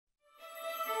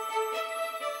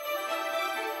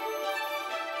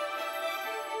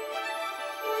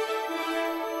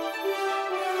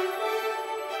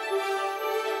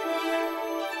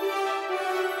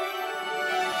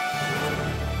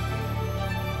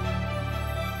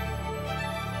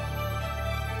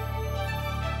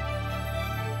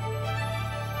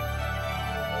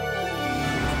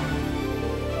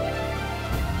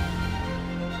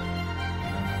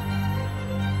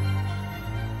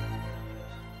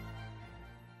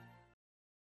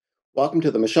Welcome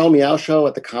to the Michelle Meow Show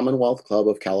at the Commonwealth Club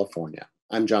of California.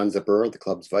 I'm John Zipper, the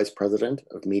club's Vice President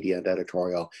of Media and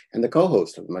Editorial and the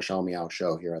co-host of the Michelle Meow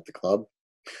Show here at the club.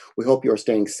 We hope you are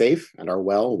staying safe and are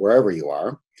well wherever you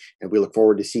are, and we look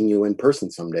forward to seeing you in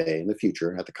person someday in the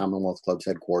future at the Commonwealth Club's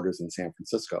headquarters in San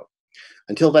Francisco.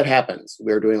 Until that happens,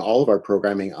 we are doing all of our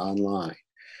programming online.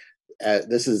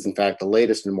 This is, in fact, the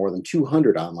latest in more than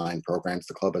 200 online programs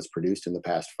the club has produced in the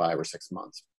past 5 or 6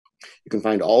 months. You can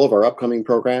find all of our upcoming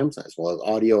programs, as well as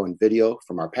audio and video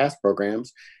from our past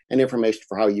programs, and information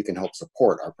for how you can help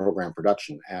support our program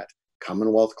production at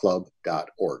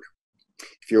commonwealthclub.org.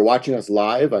 If you're watching us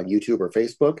live on YouTube or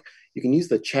Facebook, you can use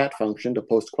the chat function to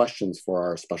post questions for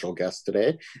our special guests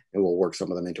today, and we'll work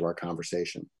some of them into our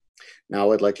conversation.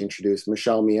 Now I'd like to introduce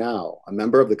Michelle Meow, a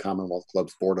member of the Commonwealth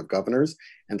Club's Board of Governors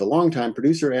and the longtime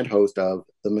producer and host of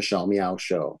The Michelle Meow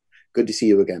Show. Good to see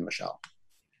you again, Michelle.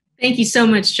 Thank you so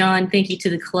much, John. Thank you to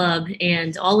the club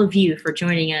and all of you for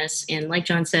joining us. And like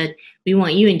John said, we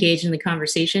want you engaged in the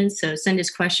conversation. So send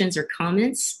us questions or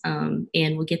comments and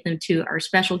we'll get them to our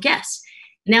special guests.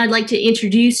 Now I'd like to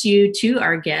introduce you to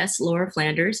our guest, Laura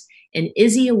Flanders, an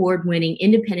Izzy-Award winning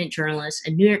independent journalist,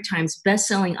 a New York Times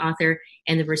bestselling author,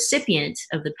 and the recipient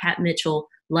of the Pat Mitchell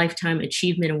Lifetime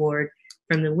Achievement Award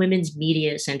from the Women's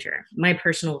Media Center. My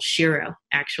personal shiro,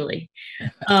 actually.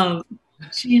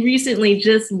 She recently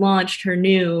just launched her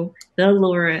new The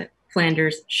Laura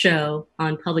Flanders Show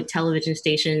on public television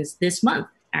stations this month,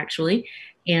 actually.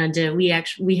 And we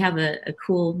have a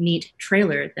cool, neat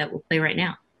trailer that we'll play right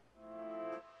now.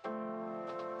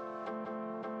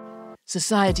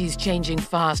 Society's changing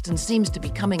fast and seems to be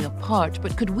coming apart,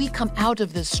 but could we come out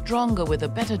of this stronger with a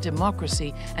better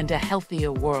democracy and a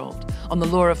healthier world? On the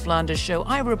Laura Flanders Show,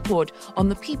 I report on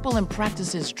the people and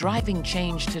practices driving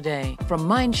change today, from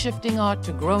mind-shifting art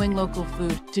to growing local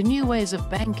food to new ways of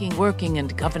banking, working,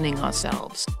 and governing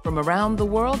ourselves. From around the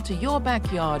world to your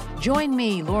backyard, join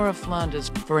me, Laura Flanders,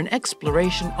 for an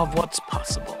exploration of what's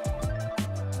possible.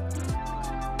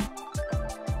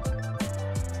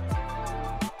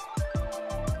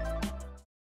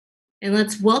 And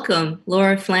let's welcome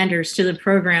Laura Flanders to the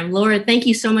program. Laura, thank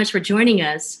you so much for joining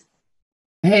us.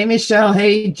 Hey, Michelle.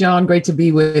 Hey, John. Great to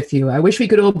be with you. I wish we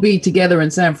could all be together in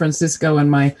San Francisco,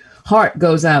 and my heart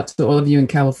goes out to all of you in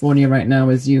California right now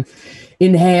as you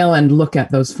inhale and look at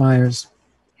those fires.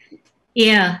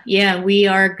 Yeah, we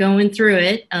are going through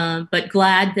it, but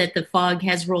glad that the fog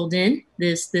has rolled in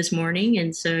this morning.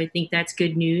 And so I think that's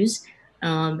good news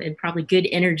and probably good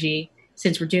energy,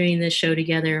 since we're doing this show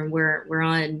together and we're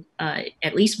on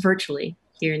at least virtually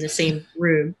here in the same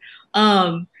room.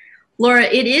 Laura,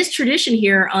 it is tradition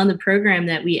here on the program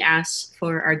that we ask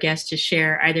for our guests to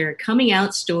share either a coming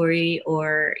out story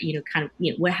or,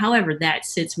 however that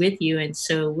sits with you. And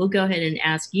so we'll go ahead and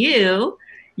ask you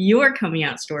your coming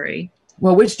out story.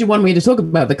 Well, which do you want me to talk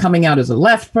about? The coming out as a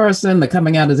left person, the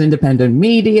coming out as independent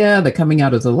media, the coming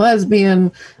out as a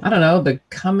lesbian, I don't know, the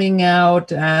coming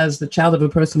out as the child of a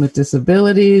person with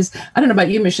disabilities. I don't know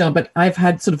about you, Michelle, but I've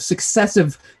had sort of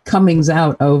successive comings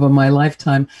out over my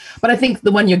lifetime. But I think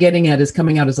the one you're getting at is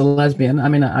coming out as a lesbian. I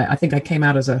mean, I think I came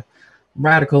out as a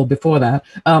radical before that.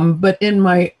 But in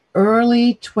my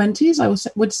early 20s, I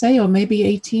would say, or maybe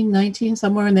 18, 19,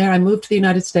 somewhere in there, I moved to the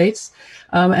United States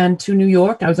and to New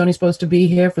York. I was only supposed to be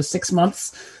here for 6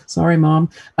 months. Sorry, Mom.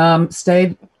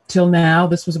 Stayed till now.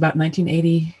 This was about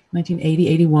 1980,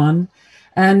 81.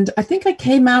 And I think I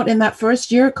came out in that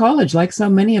first year of college, like so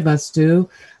many of us do.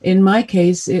 In my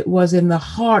case, it was in the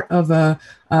heart of a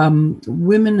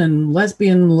women and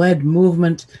lesbian-led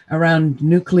movement around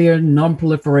nuclear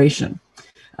nonproliferation.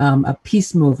 A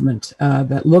peace movement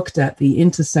that looked at the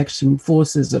intersection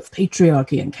forces of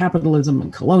patriarchy and capitalism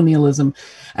and colonialism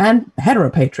and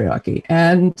heteropatriarchy.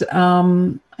 And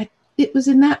it was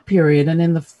in that period and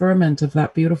in the ferment of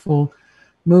that beautiful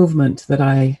movement that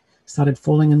I started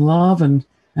falling in love and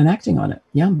acting on it.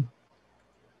 Yum.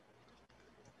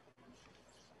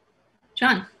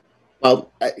 John.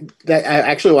 Well, I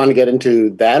actually want to get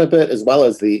into that a bit, as well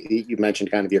as you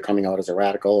mentioned kind of your coming out as a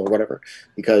radical or whatever,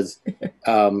 because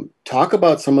talk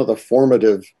about some of the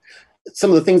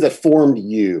things that formed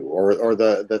you or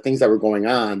the things that were going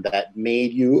on that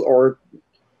made you, or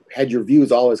had your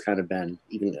views always kind of been,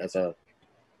 even as a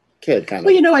kid kind of.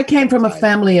 Well, you know, I came from a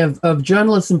family of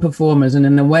journalists and performers, and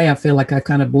in a way I feel like I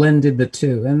kind of blended the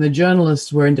two. And the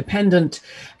journalists were independent,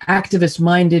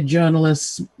 activist-minded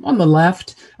journalists on the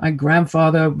left. My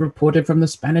grandfather reported from the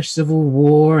Spanish Civil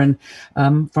War and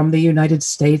from the United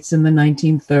States in the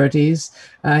 1930s.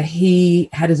 He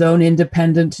had his own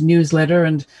independent newsletter,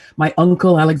 and my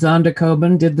uncle, Alexander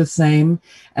Coburn, did the same.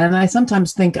 And I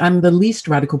sometimes think I'm the least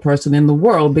radical person in the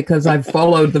world because I've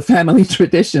followed the family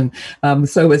tradition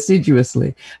so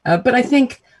assiduously. But I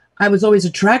think I was always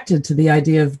attracted to the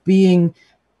idea of being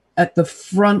at the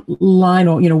front line,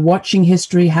 or, you know, watching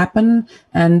history happen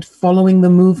and following the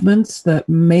movements that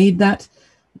made that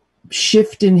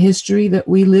shift in history that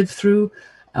we live through.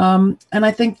 And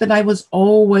I think that I was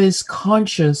always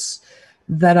conscious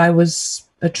that I was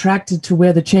attracted to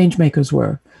where the change makers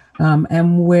were,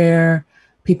 and where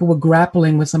people were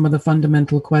grappling with some of the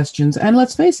fundamental questions. And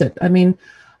let's face it, I mean,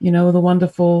 you know, the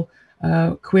wonderful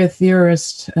queer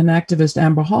theorist and activist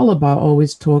Amber Hollibaugh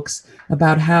always talks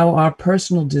about how our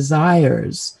personal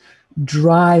desires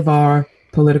drive our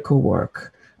political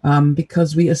work,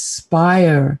 because we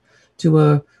aspire to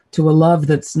a love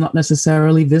that's not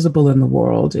necessarily visible in the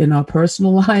world, in our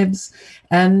personal lives,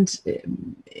 and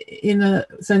in a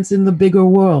sense in the bigger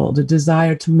world. A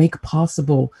desire to make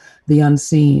possible the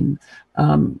unseen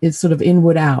is sort of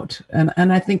inward out.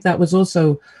 And I think that was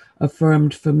also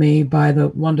affirmed for me by the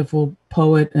wonderful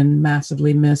poet and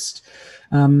massively missed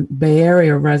Bay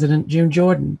Area resident June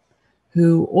Jordan,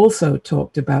 who also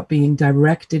talked about being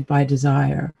directed by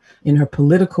desire in her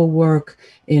political work,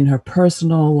 in her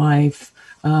personal life.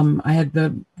 I had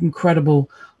the incredible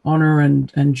honor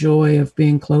and joy of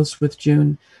being close with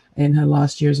June in her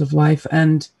last years of life.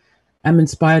 And I'm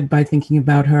inspired by thinking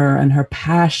about her and her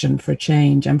passion for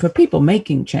change and for people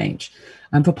making change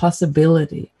and for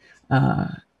possibility.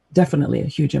 Definitely a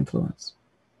huge influence.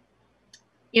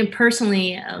 And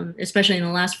personally, especially in the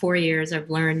last 4 years, I've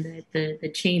learned that the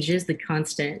change is the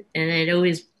constant. And I'd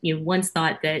always, once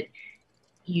thought that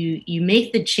you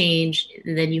make the change,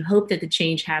 and then you hope that the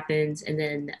change happens, and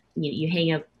then you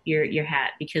hang up your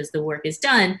hat because the work is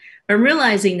done. But I'm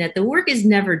realizing that the work is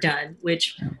never done,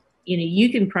 which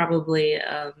you can probably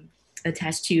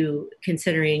attest to,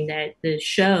 considering that the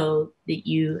show that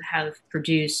you have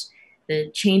produced, the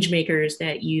change makers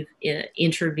that you've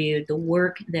interviewed, the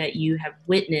work that you have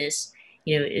witnessed,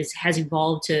 has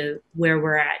evolved to where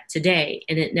we're at today.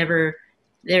 And it never,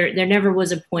 there never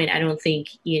was a point, I don't think,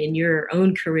 in your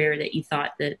own career that you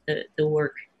thought that the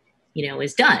work,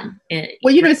 is done.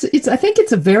 Well, it's I think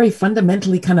it's a very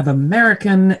fundamentally kind of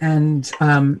American, and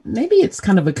maybe it's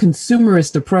kind of a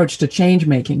consumerist approach to change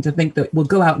making, to think that we'll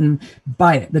go out and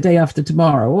buy it the day after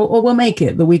tomorrow, or we'll make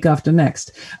it the week after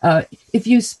next. If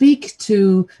you speak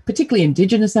to particularly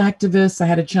Indigenous activists, I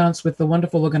had a chance with the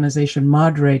wonderful organization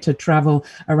Madre to travel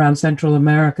around Central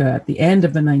America at the end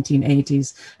of the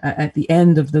 1980s, at the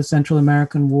end of the Central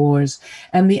American Wars.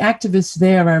 And the activists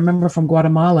there, I remember from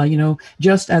Guatemala,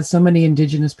 just as so many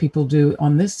Indigenous people do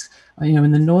on this,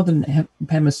 in the Northern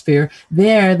Hemisphere,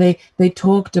 there they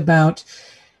talked about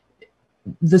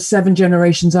the 7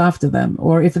 generations after them,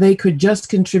 or if they could just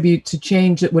contribute to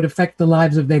change that would affect the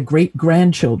lives of their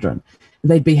great-grandchildren,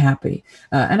 they'd be happy.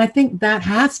 And I think that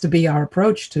has to be our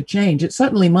approach to change. It's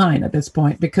certainly mine at this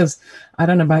point, because I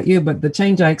don't know about you, but the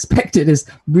change I expected is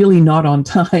really not on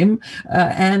time.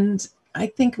 And I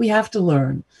think we have to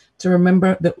learn to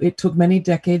remember that it took many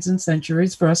decades and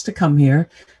centuries for us to come here.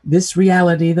 This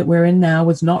reality that we're in now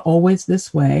was not always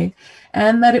this way,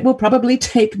 and that it will probably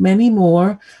take many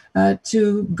more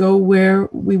to go where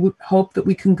we would hope that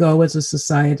we can go as a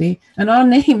society. And our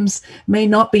names may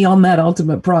not be on that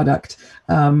ultimate product,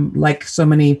 like so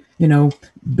many,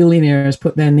 billionaires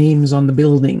put their names on the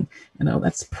building.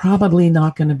 That's probably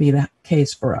not going to be the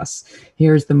case for us.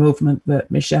 Here's the movement that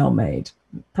Michelle made.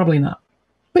 Probably not.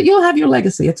 But you'll have your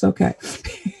legacy. It's okay.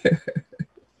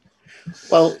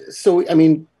 Well, so,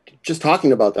 just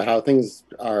talking about that, how things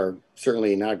are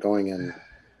certainly not going in,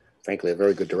 frankly, a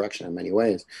very good direction in many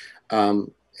ways. Would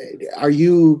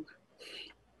you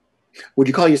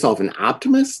call yourself an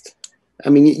optimist?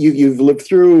 You've lived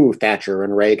through Thatcher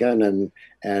and Reagan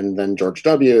and then George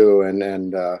W.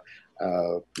 and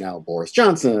now Boris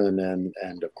Johnson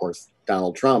and of course,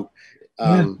 Donald Trump.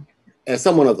 As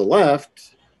someone of the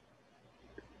left,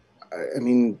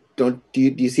 do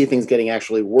you see things getting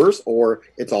actually worse, or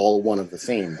it's all one of the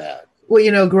same bad? Well,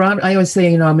 I always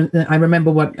say, I remember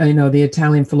what, the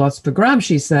Italian philosopher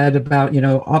Gramsci said about,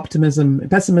 optimism,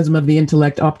 pessimism of the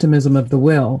intellect, optimism of the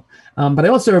will. But I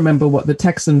also remember what the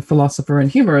Texan philosopher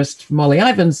and humorist Molly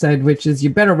Ivins said, which is, you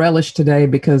better relish today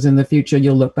because in the future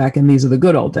you'll look back and these are the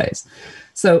good old days.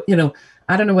 So,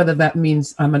 I don't know whether that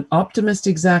means I'm an optimist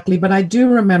exactly, but I do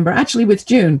remember actually with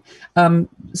June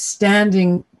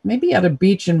standing maybe at a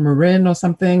beach in Marin or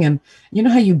something. And you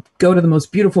know how you go to the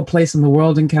most beautiful place in the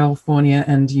world in California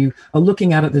and you are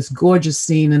looking out at this gorgeous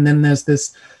scene. And then there's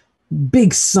this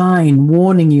big sign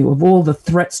warning you of all the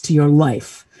threats to your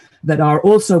life that are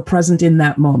also present in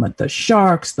that moment. The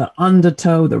sharks, the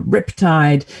undertow, the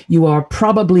riptide. You are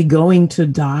probably going to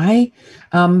die,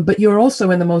 but you're also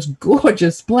in the most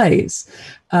gorgeous place.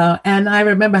 And I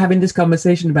remember having this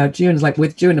conversation about June, like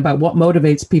with June, about what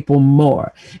motivates people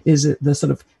more. Is it the sort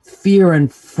of fear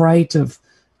and fright of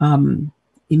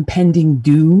impending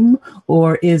doom,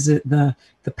 or is it the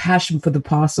passion for the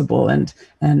possible and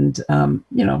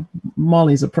you know,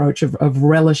 Molly's approach of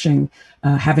relishing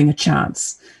having a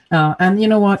chance? And you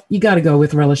know what? You got to go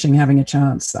with relishing having a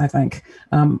chance, I think.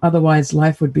 Otherwise,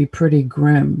 life would be pretty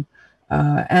grim.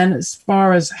 And as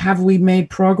far as have we made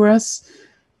progress,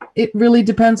 it really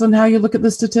depends on how you look at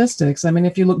the statistics. I mean,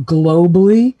 if you look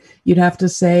globally, you'd have to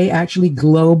say actually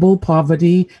global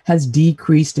poverty has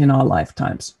decreased in our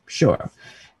lifetimes. Sure.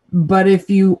 But if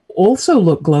you also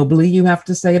look globally, you have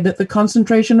to say that the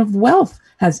concentration of wealth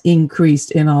has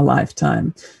increased in our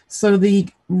lifetime. So the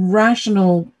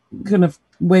rational kind of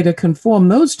way to conform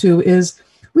those two is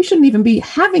we shouldn't even be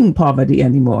having poverty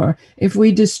anymore. If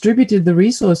we distributed the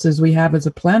resources we have as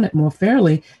a planet more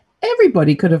fairly,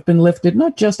 everybody could have been lifted,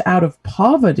 not just out of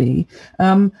poverty,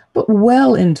 but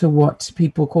well into what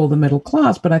people call the middle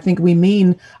class. But I think we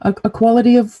mean a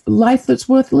quality of life that's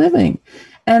worth living.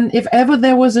 And if ever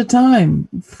there was a time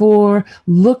for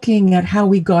looking at how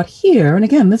we got here, and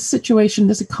again, this situation,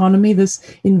 this economy, this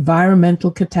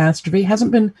environmental catastrophe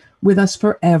hasn't been with us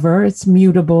forever. It's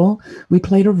mutable. We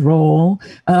played a role.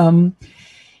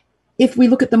 If we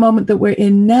look at the moment that we're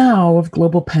in now of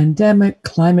global pandemic,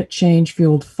 climate change,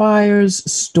 fueled fires,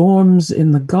 storms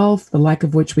in the Gulf, the like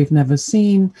of which we've never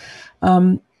seen,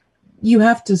 you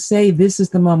have to say this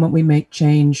is the moment we make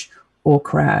change or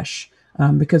crash.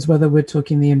 Because whether we're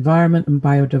talking the environment and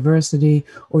biodiversity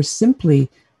or simply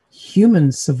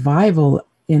human survival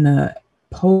in a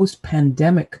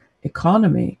post-pandemic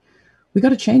economy, we got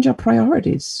to change our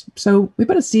priorities. So we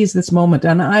better seize this moment.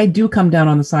 And I do come down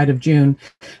on the side of June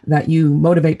that you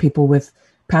motivate people with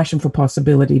passion for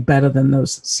possibility better than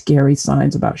those scary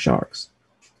signs about sharks.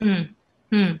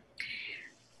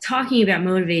 Talking about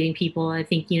motivating people, I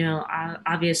think, you know,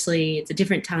 obviously it's a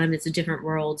different time, it's a different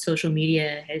world. Social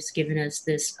media has given us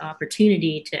this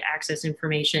opportunity to access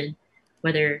information,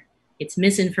 whether it's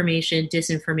misinformation,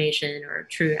 disinformation, or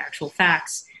true actual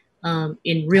facts,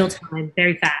 in real time,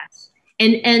 very fast.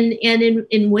 And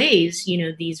in ways, you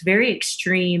know, these very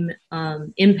extreme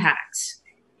impacts,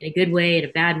 in a good way, in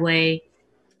a bad way.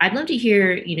 I'd love to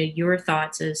hear, you know, your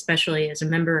thoughts, especially as a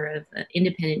member of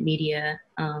independent media,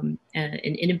 an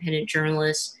independent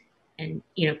journalist. And,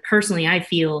 you know, personally, I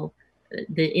feel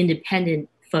the independent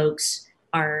folks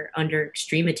are under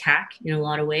extreme attack in a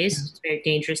lot of ways. Yeah. It's a very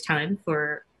dangerous time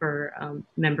for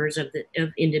members of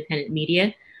independent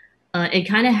media, and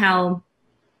kind of how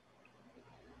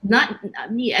not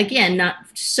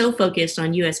so focused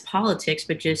on U.S. politics,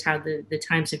 but just how the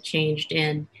times have changed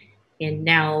and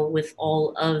now with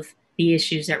all of the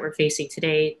issues that we're facing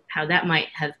today, how that might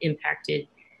have impacted,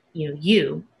 you know,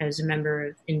 you as a member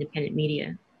of independent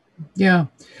media. Yeah.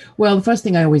 Well, the first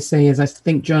thing I always say is I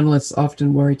think journalists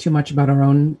often worry too much about our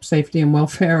own safety and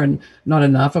welfare and not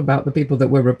enough about the people that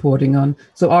we're reporting on.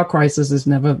 So our crisis is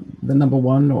never the number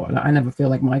one, or I never feel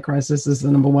like my crisis is the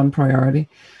number one priority.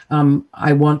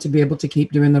 I want to be able to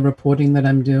keep doing the reporting that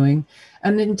I'm doing.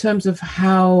 And in terms of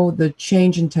how the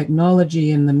change in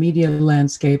technology in the media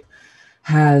landscape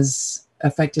has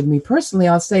affected me personally,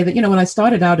 I'll say that, you know, when I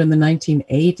started out in the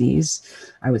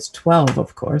 1980s, I was 12,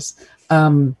 of course.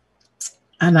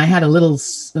 And I had a little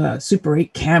Super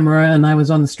 8 camera, and I was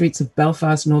on the streets of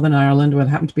Belfast, Northern Ireland, where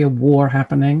there happened to be a war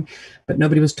happening, but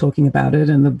nobody was talking about it.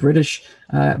 And the British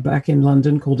back in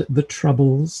London called it the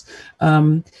Troubles.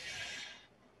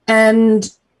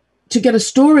 And to get a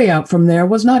story out from there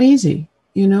was not easy.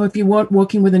 You know, if you weren't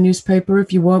working with a newspaper,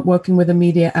 if you weren't working with a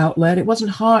media outlet, it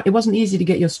wasn't hard. It wasn't easy to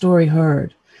get your story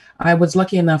heard. I was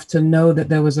lucky enough to know that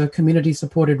there was a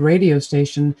community-supported radio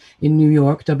station in New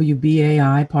York,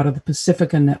 WBAI, part of the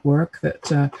Pacifica network that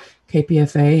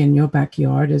KPFA in your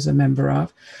backyard is a member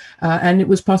of. And it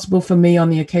was possible for me on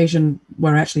the occasion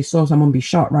where I actually saw someone be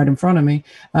shot right in front of me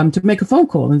to make a phone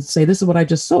call and say, this is what I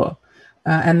just saw.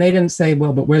 And they didn't say,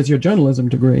 well, but where's your journalism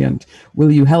degree? And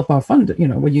will you help our fund?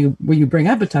 Will you bring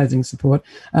advertising support?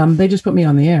 They just put me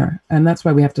on the air. And that's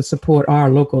why we have to support our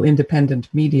local independent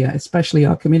media, especially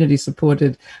our community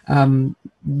supported,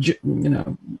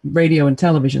 radio and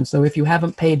television. So if you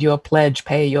haven't paid your pledge,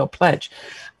 pay your pledge.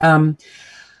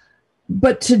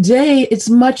 But today, it's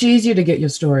much easier to get your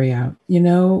story out.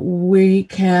 We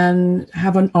can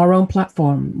have our own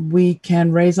platform. We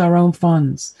can raise our own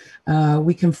funds.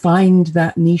 We can find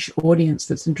that niche audience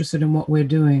that's interested in what we're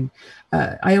doing.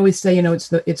 I always say, it's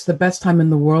the best time in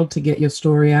the world to get your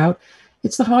story out.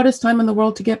 It's the hardest time in the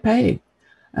world to get paid.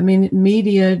 I mean,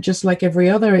 media, just like every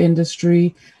other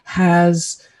industry,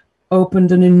 has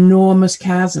opened an enormous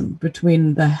chasm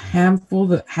between the handful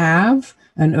that have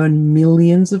and earn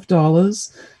millions of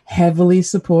dollars, heavily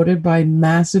supported by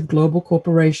massive global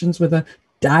corporations with a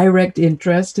direct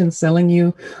interest in selling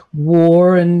you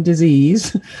war and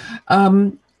disease,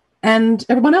 and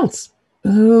everyone else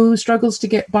who struggles to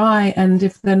get by. And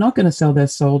if they're not going to sell their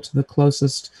soul to the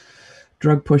closest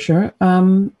drug pusher,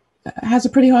 has a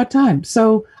pretty hard time.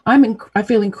 So I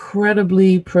feel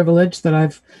incredibly privileged that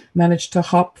I've managed to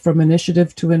hop from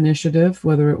initiative to initiative,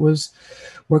 whether it was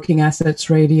Working Assets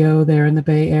Radio there in the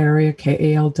Bay Area,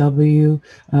 KALW,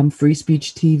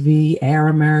 FreeSpeechTV, Air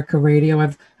America Radio.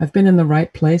 I've been in the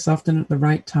right place, often at the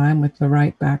right time with the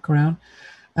right background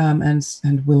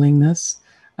and willingness.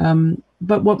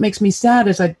 But what makes me sad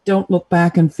is I don't look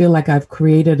back and feel like I've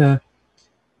created a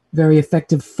very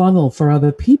effective funnel for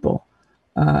other people.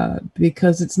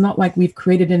 Because it's not like we've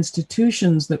created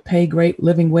institutions that pay great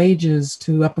living wages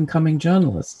to up-and-coming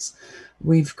journalists.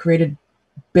 We've created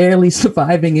barely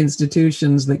surviving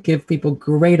institutions that give people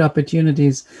great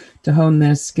opportunities to hone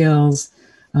their skills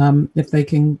if they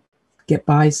can get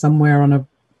by somewhere on a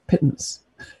pittance.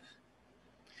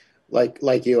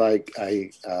 Like you, I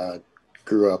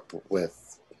grew up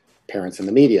with parents in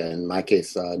the media. In my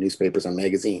case, newspapers and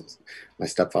magazines. My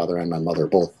stepfather and my mother,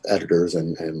 both editors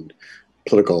and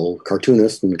political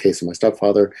cartoonists, in the case of my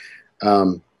stepfather.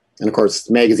 And of course,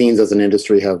 magazines as an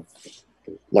industry have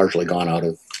largely gone out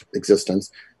of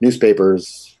existence.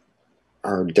 Newspapers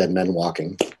are dead men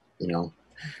walking,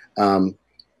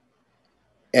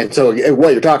 and so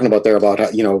what you're talking about there about,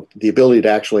 the ability to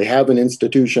actually have an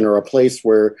institution or a place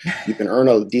where you can earn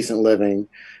a decent living,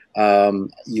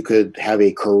 you could have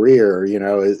a career,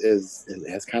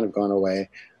 has kind of gone away.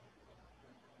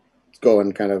 It's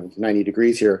going kind of 90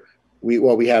 degrees here.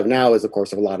 What we have now is, of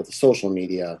course, a lot of the social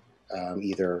media,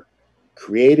 either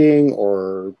creating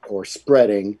or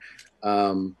spreading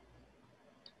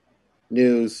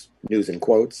news in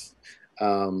quotes,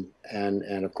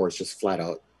 and of course, just flat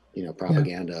out,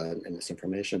 propaganda and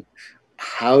misinformation.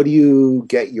 How do you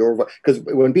get because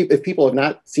if people have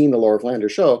not seen the Laura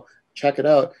Flanders Show, check it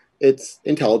out. It's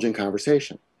intelligent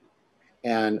conversation.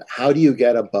 And how do you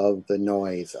get above the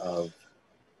noise of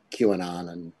QAnon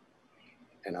and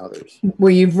others?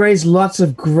 Well, you've raised lots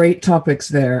of great topics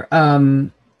there.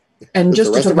 And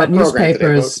just to talk about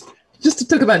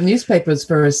newspapers,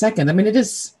 for a second. I mean,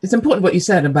 it's important what you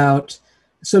said about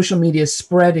social media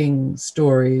spreading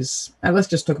stories. And let's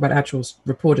just talk about actual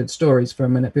reported stories for a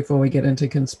minute before we get into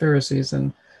conspiracies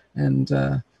and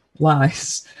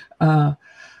lies.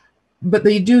 But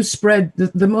they do spread,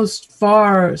 the most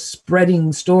far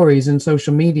spreading stories in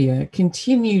social media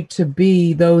continue to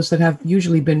be those that have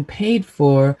usually been paid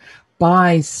for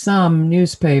by some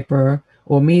newspaper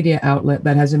or media outlet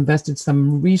that has invested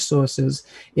some resources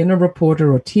in a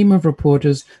reporter or team of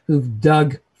reporters who've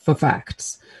dug for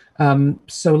facts.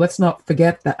 So let's not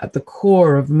forget that at the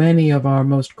core of many of our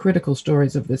most critical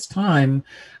stories of this time,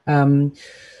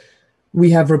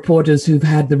 we have reporters who've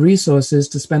had the resources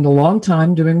to spend a long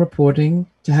time doing reporting,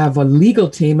 to have a legal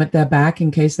team at their back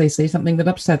in case they say something that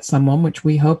upsets someone, which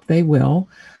we hope they will,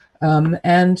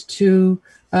 and to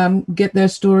get their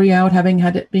story out, having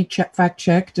had it be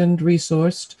fact-checked and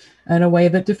resourced in a way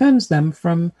that defends them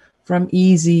from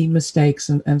easy mistakes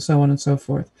and so on and so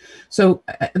forth. So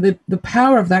the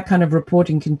power of that kind of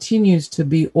reporting continues to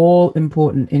be all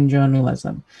important in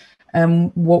journalism.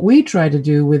 And what we try to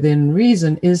do within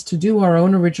reason is to do our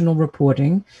own original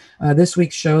reporting. This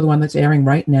week's show, the one that's airing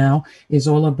right now, is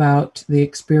all about the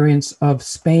experience of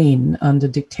Spain under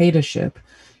dictatorship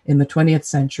in the 20th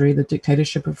century, the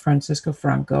dictatorship of Francisco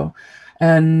Franco,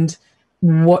 and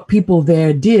what people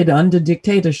there did under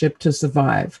dictatorship to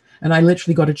survive. And I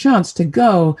literally got a chance to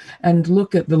go and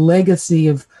look at the legacy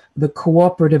of the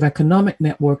cooperative economic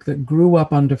network that grew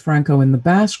up under Franco in the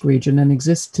Basque region and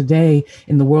exists today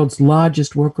in the world's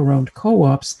largest worker-owned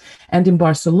co-ops, and in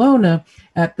Barcelona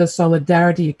at the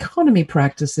solidarity economy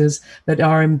practices that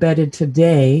are embedded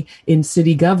today in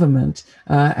city government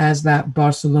as that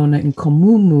Barcelona in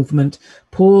Común movement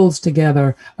pulls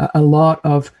together a lot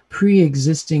of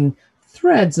pre-existing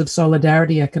threads of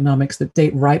solidarity economics that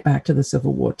date right back to the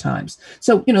Civil War times.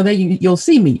 So, you'll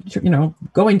see me,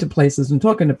 going to places and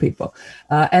talking to people.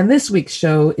 And this week's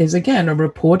show is, again, a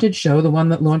reported show. The one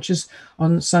that launches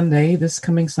on Sunday, this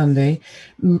coming Sunday,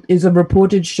 is a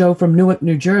reported show from Newark,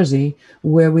 New Jersey,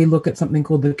 where we look at something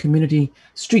called the Community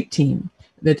Street Team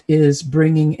that is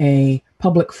bringing a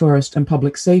public first and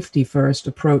public safety first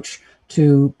approach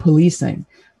to policing.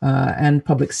 And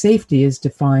public safety is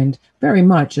defined very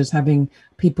much as having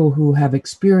people who have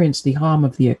experienced the harm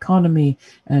of the economy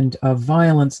and of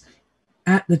violence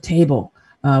at the table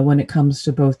when it comes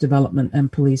to both development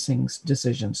and policing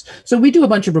decisions. So we do a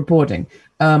bunch of reporting.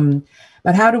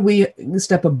 But how do we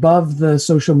step above the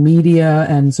social media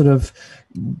and sort of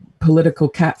political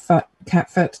cat fight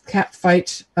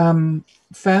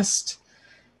fest?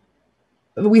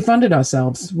 We funded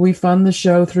ourselves. We fund the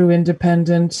show through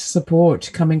independent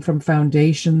support coming from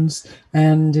foundations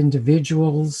and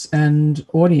individuals and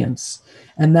audience.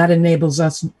 And that enables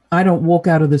us. I don't walk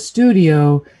out of the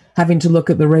studio having to look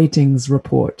at the ratings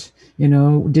report.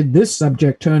 Did this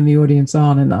subject turn the audience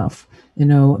on enough?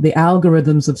 The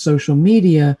algorithms of social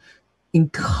media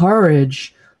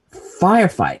encourage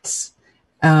firefights.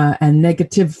 And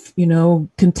negative,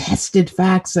 contested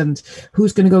facts and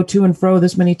who's going to go to and fro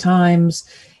this many times.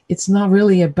 It's not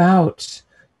really about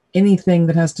anything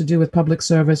that has to do with public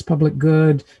service, public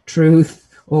good, truth,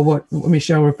 or what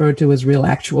Michelle referred to as real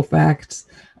actual facts.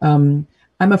 I'm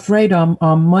afraid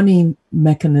our money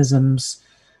mechanisms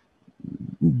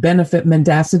benefit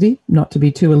mendacity, not to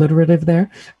be too alliterative there.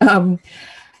 And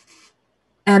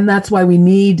that's why we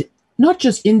need not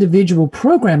just individual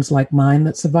programs like mine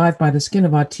that survive by the skin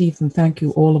of our teeth, and thank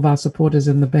you all of our supporters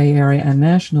in the Bay Area and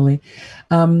nationally,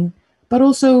 but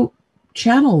also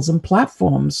channels and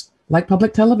platforms like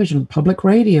public television, public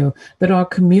radio that are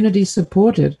community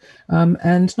supported,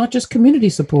 and not just community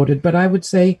supported, but I would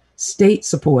say state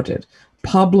supported,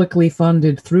 publicly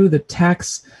funded through the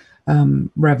tax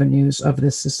revenues of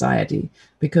this society,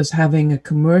 because having a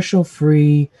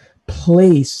commercial-free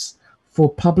place for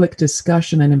public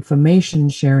discussion and information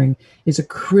sharing is a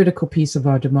critical piece of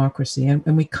our democracy,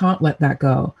 and we can't let that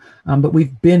go. But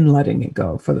we've been letting it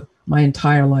go for my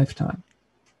entire lifetime.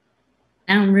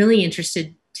 I'm really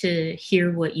interested to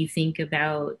hear what you think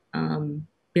about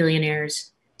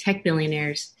billionaires, tech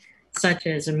billionaires, such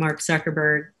as Mark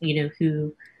Zuckerberg,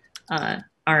 who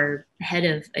are head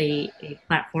of a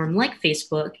platform like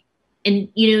Facebook. And,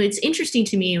 it's interesting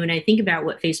to me when I think about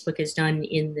what Facebook has done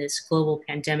in this global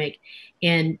pandemic,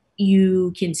 and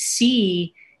you can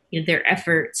see their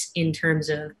efforts in terms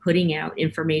of putting out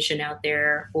information out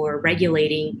there or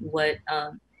regulating what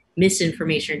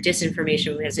misinformation or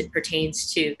disinformation as it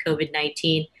pertains to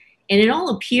COVID-19. And it all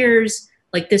appears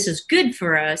like this is good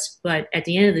for us, but at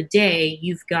the end of the day,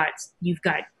 you've got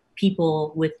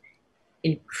people with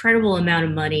incredible amount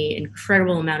of money,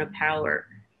 incredible amount of power,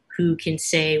 who can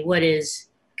say what is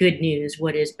good news,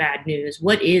 what is bad news,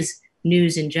 what is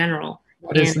news in general.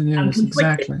 What is the news?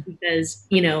 Exactly. Because,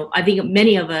 I think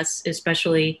many of us,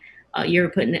 especially you're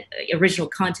putting original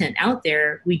content out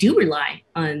there, we do rely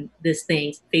on this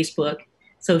thing, Facebook,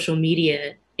 social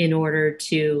media, in order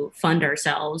to fund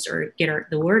ourselves or get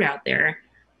the word out there.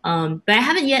 But I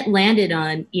haven't yet landed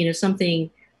on, something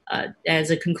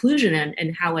as a conclusion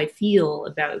and how I feel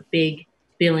about big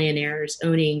billionaires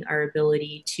owning our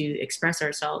ability to express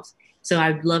ourselves. So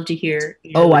I'd love to hear.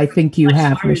 I think you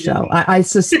have, Michelle. I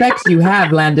suspect you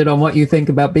have landed on what you think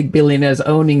about big billionaires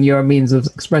owning your means of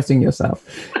expressing yourself.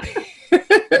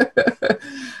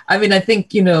 I mean, I think,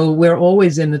 we're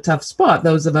always in a tough spot,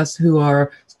 those of us who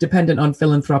are dependent on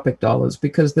philanthropic dollars,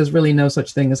 because there's really no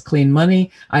such thing as clean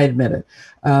money. I admit it.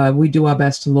 We do our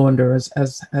best to launder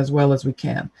as well as we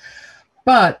can.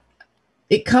 But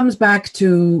it comes back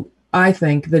to, I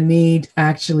think, the need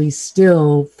actually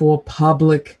still for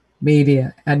public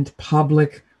media and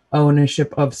public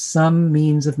ownership of some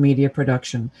means of media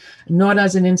production, not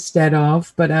as an instead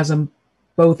of, but as a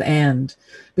both and.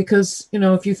 Because,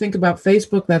 if you think about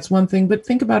Facebook, that's one thing, but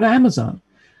think about Amazon.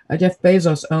 Jeff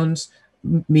Bezos owns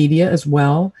media as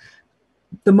well.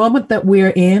 The moment that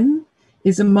we're in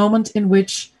is a moment in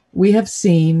which we have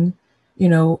seen,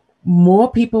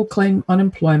 more people claim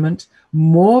unemployment,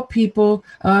 more people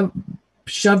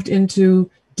shoved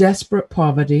into desperate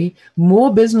poverty.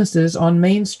 More businesses on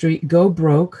Main Street go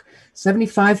broke.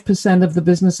 75% of the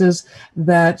businesses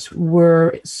that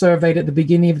were surveyed at the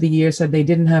beginning of the year said they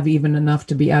didn't have even enough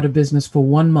to be out of business for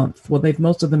 1 month. Well,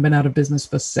 most of them been out of business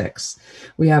for 6.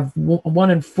 We have 1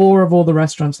 in 4 of all the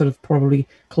restaurants that have probably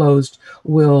closed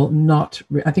will not,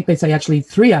 I think they say actually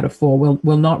 3 out of 4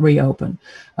 will not reopen.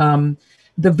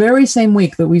 The very same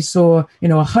week that we saw,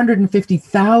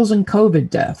 150,000 COVID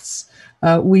deaths,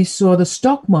 we saw the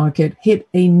stock market hit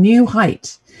a new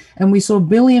height. And we saw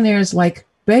billionaires like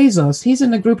Bezos. He's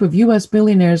in a group of US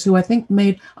billionaires who I think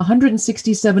made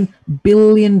 $167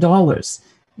 billion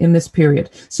in this period.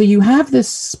 So you have this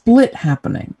split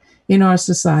happening in our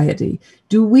society.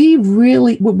 Do we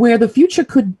really, where the future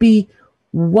could be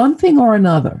one thing or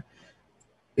another,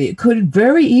 it could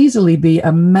very easily be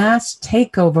a mass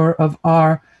takeover of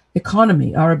our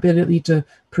economy, our ability to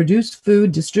produce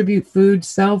food, distribute food,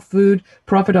 sell food,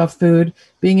 profit off food,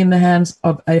 being in the hands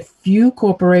of a few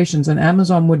corporations, and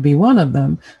Amazon would be one of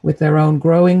them, with their own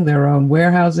growing, their own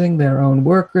warehousing, their own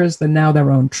workers, now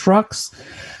their own trucks,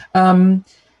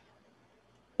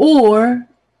 or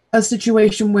a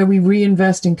situation where we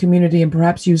reinvest in community and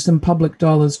perhaps use some public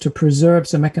dollars to preserve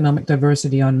some economic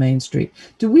diversity on Main Street.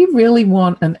 Do we really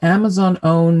want an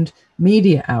Amazon-owned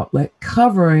media outlet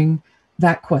covering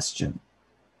that question?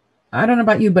 I don't know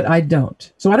about you, but I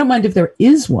don't. So I don't mind if there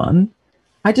is one.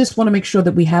 I just want to make sure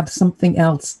that we have something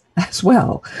else as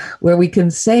well, where we can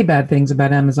say bad things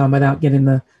about Amazon without getting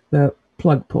the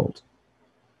plug pulled.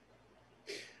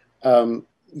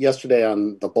 Yesterday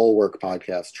on the Bulwark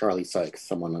podcast, Charlie Sykes,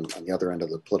 someone on the other end of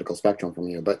the political spectrum from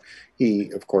you, but he,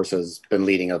 of course, has been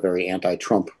leading a very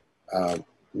anti-Trump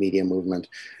media movement.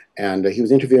 And he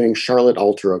was interviewing Charlotte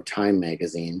Alter of Time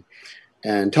magazine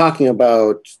and talking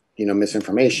about,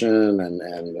 misinformation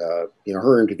and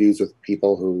her interviews with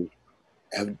people who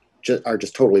are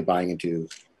just totally buying into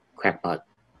crackpot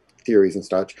theories and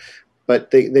such.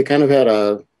 But they kind of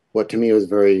had what to me was a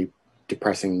very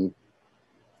depressing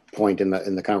point in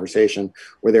the conversation,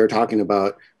 where they were talking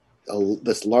about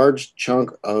this large chunk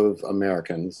of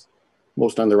Americans,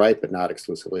 most on the right, but not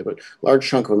exclusively, but large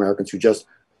chunk of Americans who just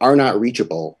are not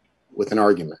reachable with an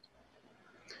argument.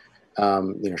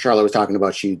 Charlotte was talking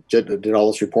about, she did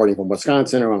all this reporting from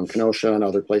Wisconsin, around Kenosha and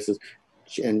other places,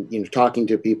 and talking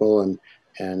to people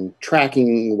and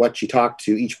tracking what she talked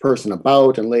to each person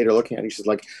about, and later looking at it, she's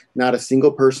like, not a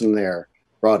single person there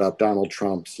brought up Donald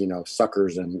Trump's,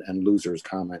 suckers and losers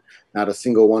comment. Not a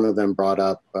single one of them brought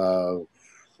up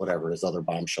whatever his other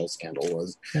bombshell scandal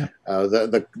was. Yeah. I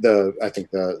think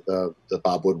the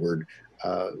Bob Woodward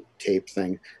tape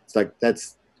thing. It's like,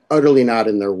 that's utterly not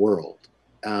in their world.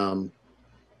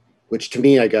 Which to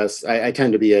me, I guess, I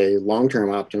tend to be a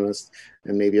long-term optimist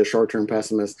and maybe a short-term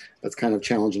pessimist. That's kind of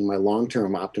challenging my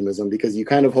long-term optimism, because you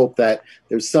kind of hope that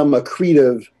there's some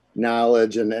accretive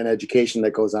knowledge and education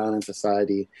that goes on in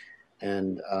society.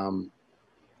 And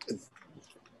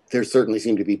there certainly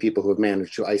seem to be people who have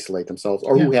managed to isolate themselves,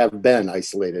 or who have been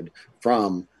isolated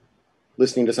from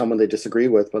listening to someone they disagree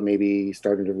with, but maybe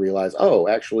starting to realize, oh,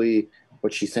 actually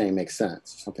what she's saying makes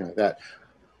sense, something like that.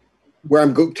 Where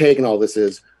I'm taking all this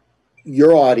is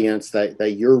your audience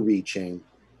that you're reaching.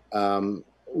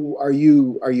 Are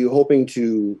you hoping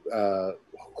to,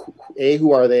 A,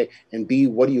 who are they? And B,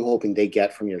 what are you hoping they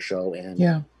get from your show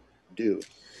and do?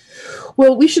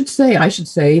 Well, I should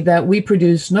say that we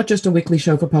produce not just a weekly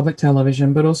show for public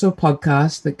television, but also a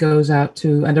podcast that goes out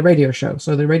to, and a radio show.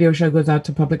 So the radio show goes out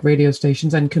to public radio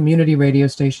stations and community radio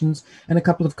stations and a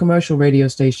couple of commercial radio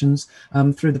stations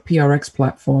through the PRX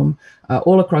platform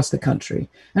all across the country.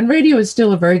 And radio is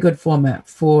still a very good format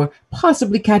for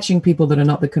possibly catching people that are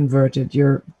not the converted.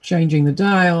 You're changing the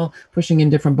dial, pushing in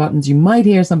different buttons. You might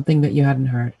hear something that you hadn't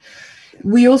heard.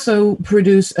 We also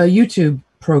produce a YouTube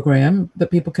program that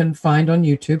people can find on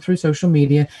YouTube through social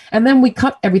media. And then we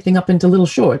cut everything up into little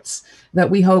shorts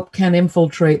that we hope can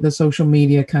infiltrate the social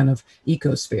media kind of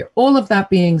ecosphere. All of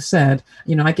that being said,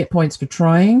 I get points for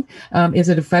trying. Is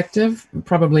it effective?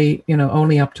 Probably,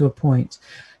 only up to a point.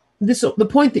 The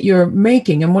point that you're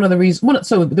making, and the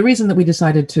reason that we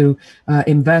decided to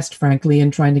invest, frankly,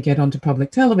 in trying to get onto public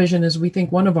television is we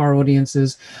think one of our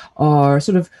audiences are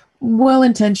sort of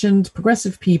well-intentioned,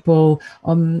 progressive people,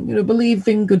 believe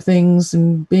in good things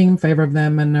and being in favor of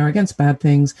them and are against bad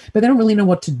things, but they don't really know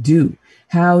what to do,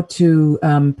 how to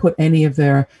put any of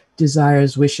their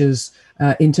desires, wishes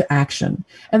into action.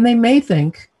 And they may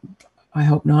think, I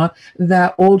hope not,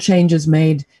 that all changes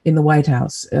made in the White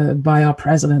House by our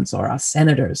presidents or our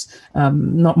senators,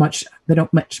 they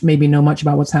don't maybe know much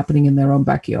about what's happening in their own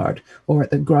backyard or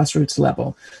at the grassroots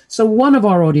level. So one of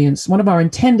our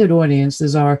intended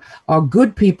audiences are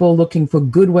good people looking for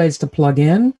good ways to plug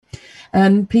in,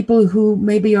 and people who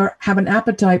maybe have an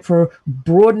appetite for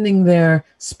broadening their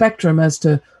spectrum as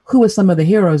to who are some of the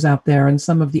heroes out there and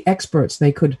some of the experts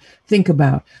they could think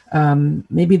about.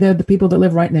 Maybe they're the people that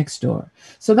live right next door.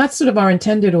 So that's sort of our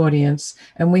intended audience.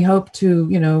 And we hope to,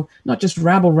 not just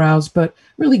rabble rouse, but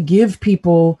really give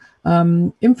people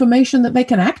information that they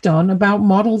can act on about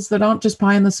models that aren't just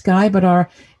pie in the sky, but are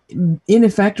in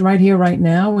effect right here, right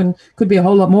now, and could be a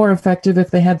whole lot more effective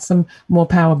if they had some more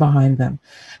power behind them.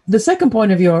 The second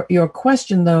point of your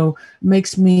question, though,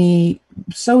 makes me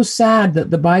so sad that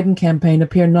the Biden campaign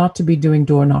appear not to be doing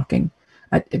door knocking.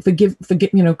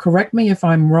 Correct me if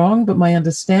I'm wrong, but my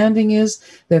understanding is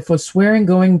they're forswearing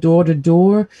going door to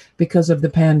door because of the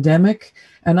pandemic.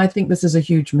 And I think this is a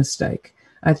huge mistake.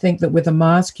 I think that with a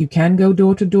mask, you can go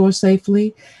door to door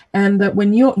safely. And that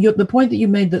when the point that you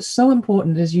made that's so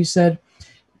important is you said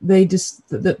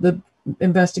the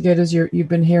investigators you've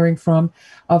been hearing from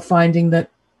are finding that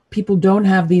people don't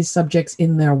have these subjects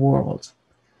in their world.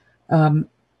 And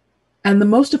the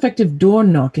most effective door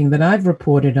knocking that I've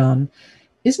reported on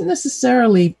isn't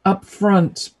necessarily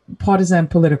upfront partisan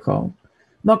political,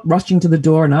 not rushing to the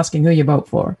door and asking who you vote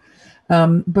for,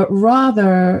 but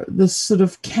rather the sort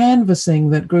of canvassing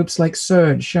that groups like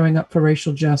Surge, Showing Up for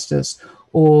Racial Justice,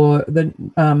 or the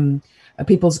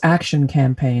People's Action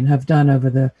Campaign have done over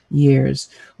the years,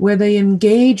 where they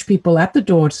engage people at the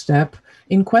doorstep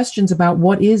in questions about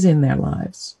what is in their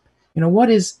lives. What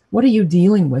are you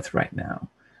dealing with right now?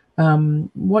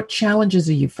 What challenges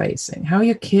are you facing? How are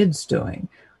your kids doing?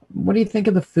 What do you think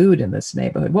of the food in this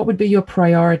neighborhood? What would be your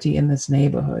priority in this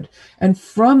neighborhood? And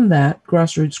from that,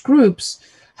 grassroots groups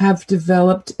have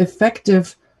developed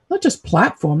effective, not just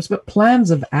platforms, but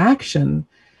plans of action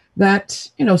that,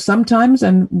 sometimes,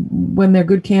 and when they're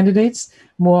good candidates,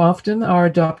 more often are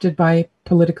adopted by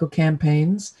political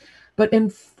campaigns, but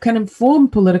can inform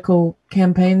political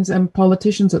campaigns and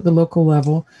politicians at the local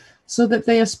level so that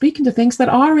they are speaking to things that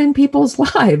are in people's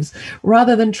lives,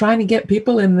 rather than trying to get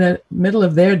people in the middle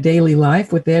of their daily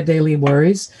life with their daily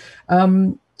worries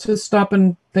to stop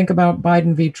and think about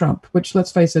Biden v. Trump, which,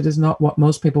 let's face it, is not what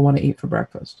most people want to eat for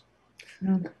breakfast.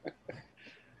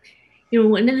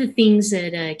 One of the things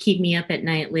that keep me up at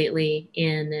night lately,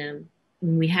 and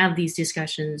when we have these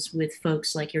discussions with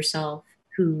folks like yourself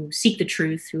who seek the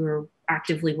truth, who are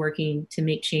actively working to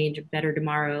make change, a better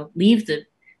tomorrow, leave the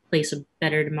place of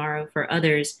better tomorrow for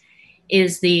others,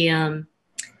 is the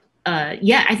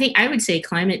I think I would say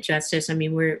climate justice. I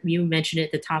mean, you mentioned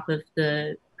at the top of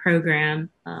the program,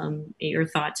 your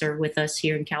thoughts are with us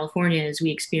here in California as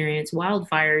we experience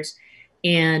wildfires,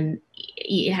 and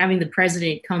having the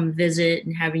president come visit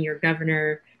and having your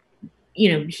governor,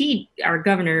 our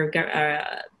governor,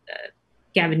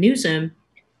 Gavin Newsom,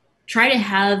 try to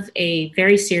have a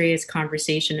very serious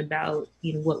conversation about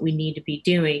what we need to be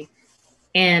doing.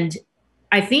 And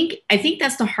I think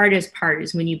that's the hardest part,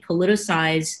 is when you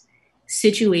politicize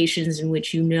situations in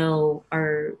which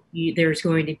there's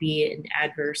going to be an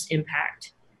adverse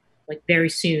impact, like very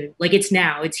soon, like it's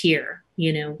now, it's here,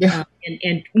 Yeah.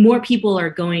 And more people are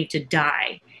going to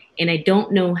die. And I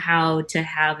don't know how to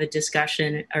have a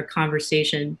discussion or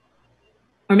conversation,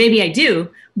 or maybe I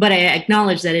do, but I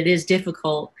acknowledge that it is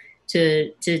difficult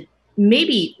to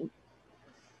maybe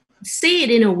say it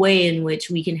in a way in which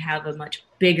we can have a much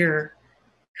bigger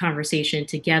conversation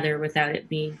together without it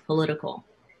being political.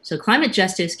 So climate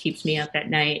justice keeps me up at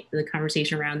night, the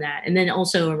conversation around that. And then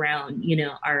also around,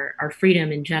 our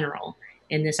freedom in general,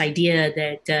 and this idea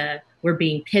that we're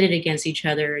being pitted against each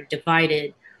other,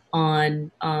 divided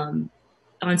on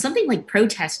something like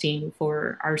protesting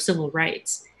for our civil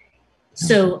rights.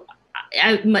 So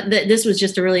this was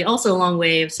just also a long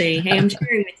way of saying, hey, I'm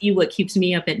sharing with you what keeps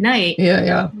me up at night.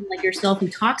 Yeah. Like yourself, who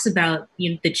talks about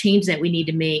the change that we need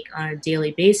to make on a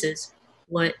daily basis.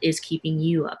 What is keeping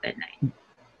you up at night?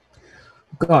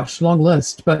 Gosh, long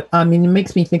list. But I mean, it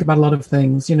makes me think about a lot of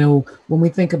things. When we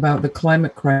think about the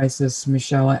climate crisis,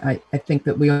 Michelle, I think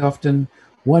that we often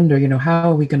wonder,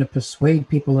 how are we going to persuade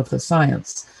people of the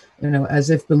science? As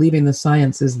if believing the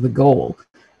science is the goal.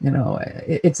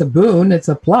 It's a boon, it's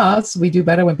a plus. We do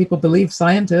better when people believe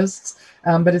scientists,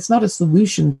 but it's not a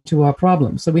solution to our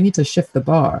problem. So we need to shift the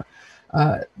bar.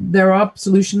 There are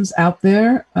solutions out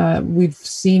there. We've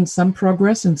seen some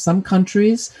progress in some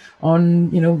countries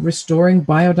on, restoring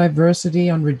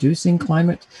biodiversity, on reducing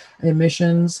climate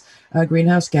emissions,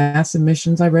 greenhouse gas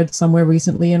emissions. I read somewhere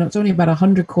recently, and it's only about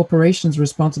 100 corporations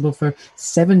responsible for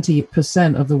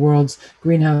 70% of the world's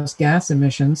greenhouse gas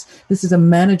emissions. This is a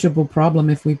manageable problem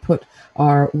if we put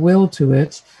our will to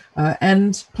it.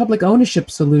 And public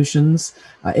ownership solutions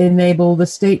enable the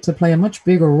state to play a much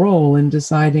bigger role in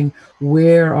deciding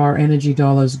where our energy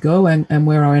dollars go and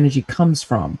where our energy comes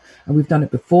from. And we've done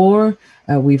it before.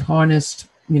 We've harnessed,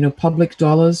 public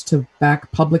dollars to back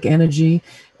public energy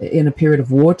in a period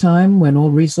of wartime when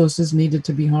all resources needed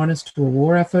to be harnessed to a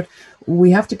war effort.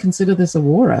 We have to consider this a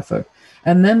war effort.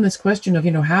 And then this question of,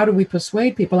 how do we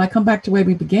persuade people? I come back to where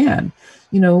we began.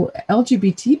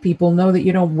 LGBT people know that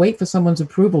you don't wait for someone's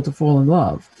approval to fall in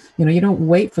love. You don't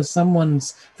wait for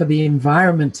for the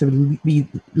environment to be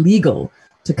legal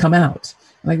to come out.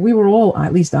 Like we were all,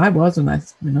 at least I was, and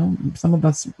some of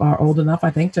us are old enough,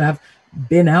 I think, to have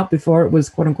been out before it was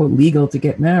quote unquote legal to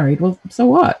get married. Well, so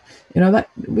what? That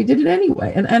we did it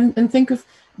anyway. And think of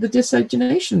the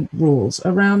miscegenation rules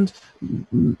around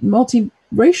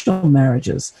multiracial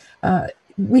marriages.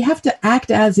 We have to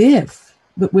act as if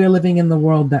that we're living in the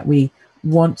world that we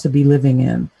want to be living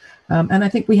in. And I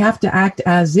think we have to act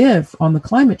as if on the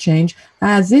climate change,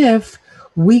 as if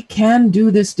we can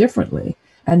do this differently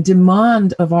and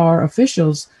demand of our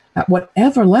officials at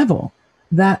whatever level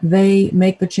that they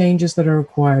make the changes that are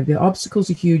required. The obstacles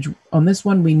are huge. On this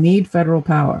one, we need federal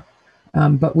power,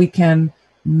 but we can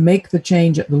make the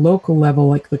change at the local level,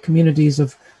 like the communities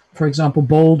of, for example,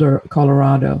 Boulder,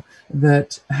 Colorado,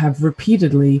 that have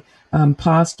repeatedly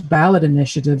passed ballot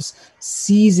initiatives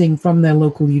seizing from their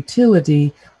local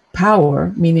utility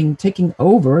power, meaning taking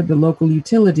over the local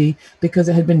utility because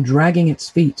it had been dragging its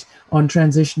feet on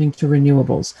transitioning to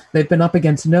renewables. They've been up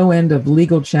against no end of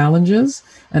legal challenges,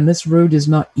 and this route is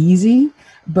not easy,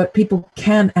 but people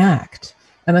can act.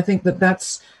 And I think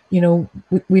that's,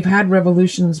 we've had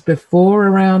revolutions before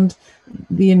around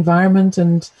the environment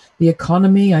and the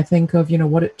economy. I think of,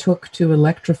 what it took to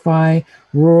electrify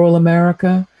rural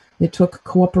America. It took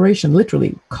cooperation,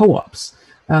 literally co-ops,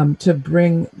 to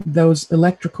bring those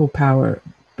electrical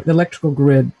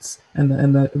grids and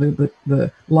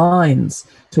the lines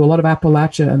to a lot of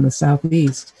Appalachia and the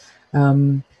Southeast.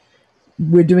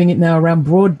 We're doing it now around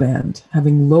broadband,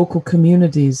 having local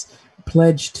communities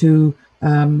pledge to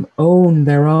own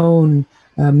their own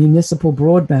municipal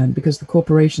broadband because the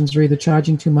corporations are either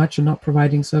charging too much or not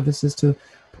providing services to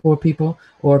poor people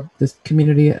or the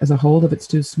community as a whole if it's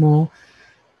too small.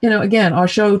 Again, our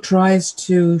show tries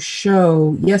to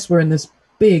show, yes, we're in this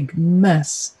big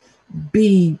mess.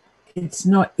 B, it's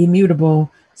not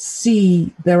immutable.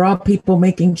 C, there are people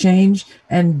making change.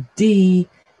 And D,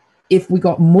 if we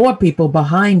got more people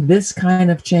behind this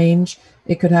kind of change,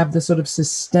 it could have the sort of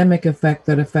systemic effect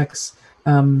that affects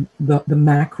the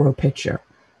macro picture.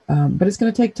 But it's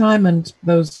going to take time and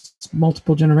those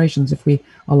multiple generations if we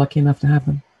are lucky enough to have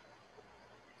them.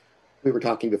 We were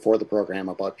talking before the program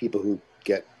about people who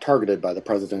get targeted by the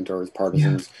president or his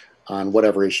partisans on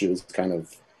whatever issue is kind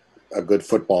of a good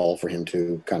football for him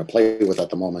to kind of play with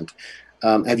at the moment.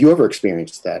 Have you ever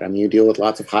experienced that? I mean, you deal with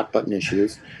lots of hot button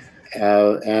issues,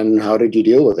 and how did you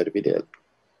deal with it if you did?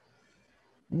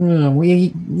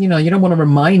 You don't want to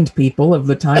remind people of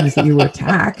the times that you were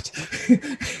attacked.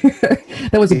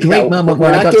 There was a great moment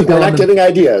where I got to go. We're not giving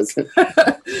ideas.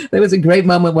 There was a great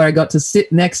moment where I got to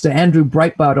sit next to Andrew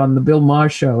Breitbart on the Bill Maher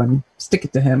show and stick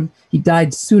it to him. He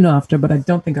died soon after, but I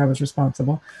don't think I was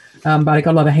responsible. But I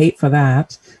got a lot of hate for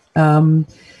that.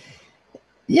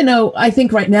 I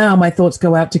think right now my thoughts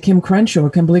go out to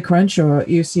Kimberly Crenshaw at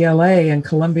UCLA and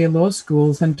Columbia Law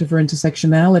School Center for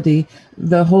Intersectionality,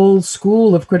 the whole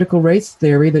school of critical race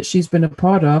theory that she's been a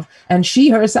part of, and she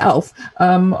herself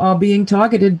are being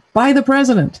targeted by the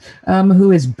president,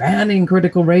 who is banning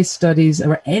critical race studies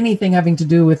or anything having to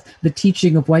do with the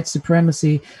teaching of white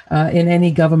supremacy in any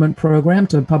government program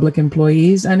to public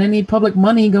employees and any public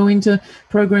money going to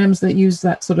programs that use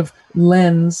that sort of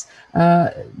lens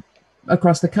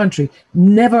across the country.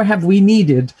 Never have we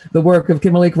needed the work of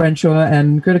Kimberly Crenshaw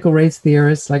and critical race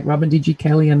theorists like Robin D.G.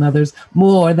 Kelly and others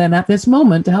more than at this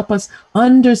moment to help us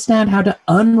understand how to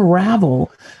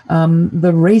unravel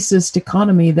the racist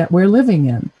economy that we're living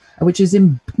in, which is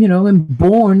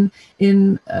born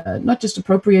in not just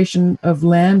appropriation of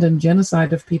land and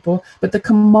genocide of people, but the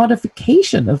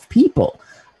commodification of people.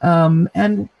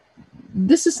 And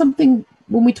this is something,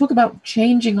 when we talk about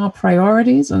changing our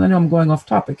priorities, and I know I'm going off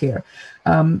topic here,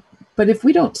 but if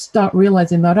we don't start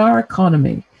realizing that our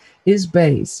economy is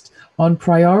based on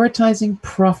prioritizing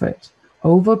profit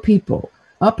over people,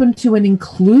 up into and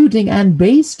including and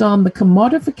based on the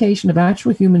commodification of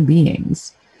actual human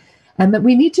beings, and that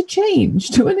we need to change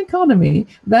to an economy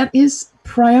that is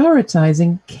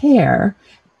prioritizing care,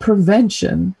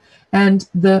 prevention, and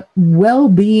the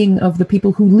well-being of the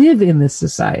people who live in this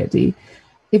society.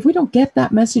 If we don't get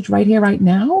that message right here, right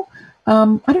now,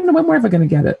 I don't know when we're ever going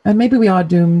to get it. And maybe we are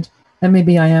doomed, and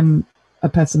maybe I am a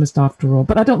pessimist after all,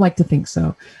 but I don't like to think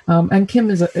so. And Kim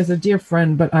is a dear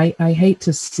friend, but I hate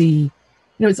to see,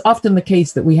 it's often the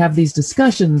case that we have these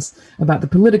discussions about the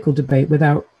political debate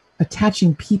without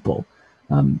attaching people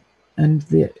and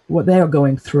what they are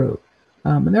going through.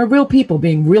 And there are real people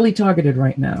being really targeted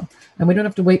right now. And we don't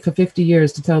have to wait for 50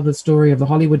 years to tell the story of the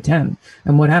Hollywood 10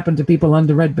 and what happened to people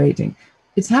under red baiting.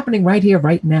 It's happening right here,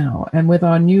 right now. And with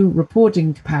our new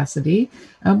reporting capacity,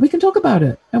 we can talk about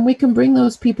it and we can bring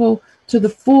those people to the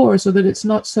fore so that it's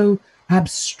not so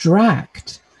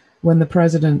abstract when the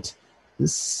president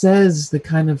says the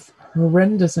kind of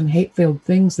horrendous and hate-filled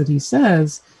things that he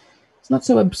says. It's not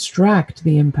so abstract,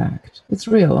 the impact. It's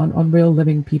real on real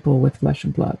living people with flesh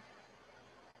and blood.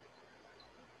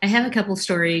 I have a couple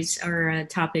stories or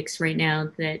topics right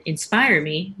now that inspire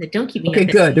me, that don't keep me okay,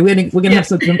 up. Good. We're going to have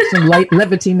some light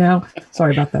levity now.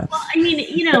 Sorry about that. Well, I mean,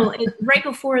 right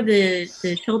before the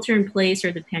shelter in place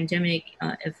or the pandemic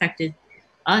affected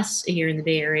us here in the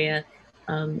Bay Area,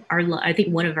 I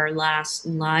think one of our last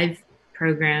live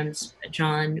programs,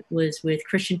 John, was with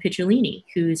Christian Picciolini,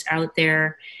 who's out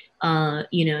there,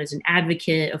 as an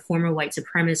advocate, a former white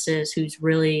supremacist who's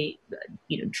really,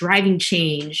 driving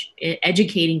change,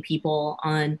 educating people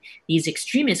on these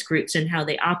extremist groups and how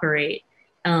they operate.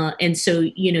 And so,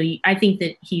 I think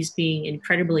that he's being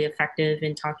incredibly effective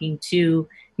in talking to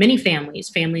many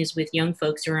families with young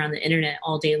folks who are on the internet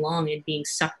all day long and being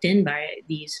sucked in by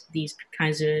these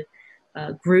kinds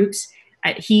of groups.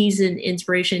 He's an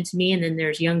inspiration to me. And then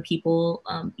there's young people,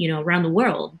 around the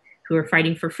world who are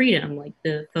fighting for freedom, like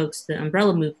the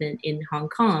Umbrella Movement in Hong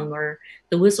Kong, or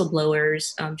the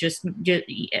whistleblowers. Just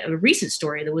a recent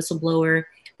story, the whistleblower,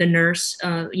 the nurse,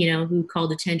 who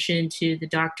called attention to the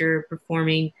doctor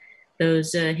performing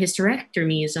those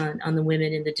hysterectomies on the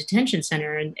women in the detention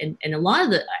center, and a lot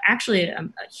of a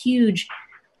huge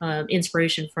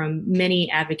inspiration from many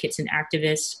advocates and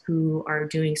activists who are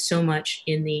doing so much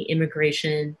in the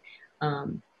immigration,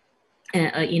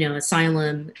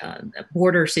 asylum,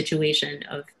 border situation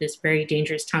of this very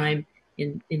dangerous time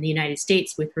in the United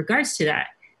States with regards to that.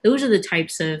 Those are the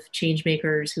types of change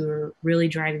makers who are really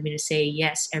driving me to say,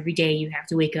 yes, every day you have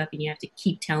to wake up and you have to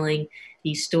keep telling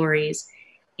these stories.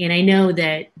 And I know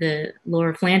that the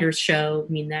Laura Flanders Show,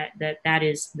 that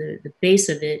is the base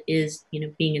of it, is,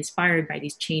 being inspired by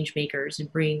these change makers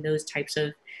and bringing those types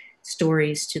of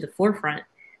stories to the forefront.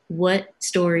 What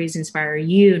stories inspire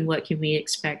you, and what can we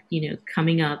expect,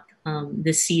 coming up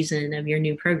this season of your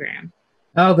new program?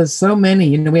 Oh, there's so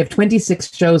many. We have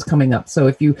 26 shows coming up. So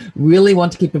if you really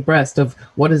want to keep abreast of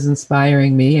what is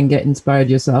inspiring me and get inspired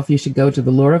yourself, you should go to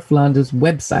the Laura Flanders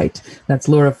website. That's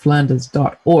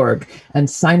lauraflanders.org, and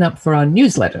sign up for our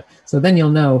newsletter. So then you'll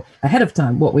know ahead of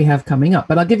time what we have coming up.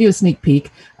 But I'll give you a sneak peek.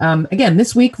 Again,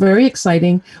 this week, very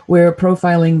exciting. We're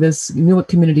profiling this Newark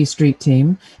Community Street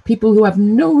team, people who have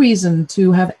no reason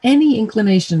to have any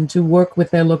inclination to work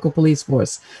with their local police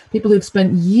force, people who've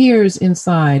spent years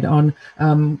inside on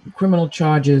criminal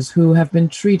charges, who have been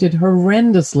treated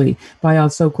horrendously by our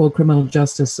so-called criminal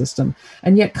justice system,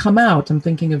 and yet come out. I'm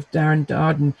thinking of Damon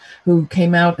Darden, who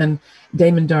came out, and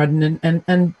Damon Darden,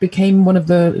 and became one of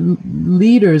the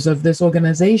leaders of this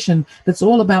organization that's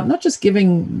all about not just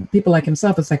giving people like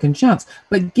himself a second chance,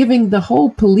 but giving the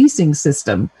whole policing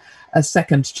system a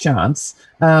second chance,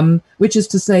 which is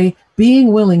to say,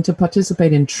 being willing to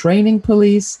participate in training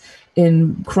police,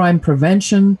 in crime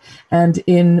prevention, and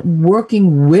in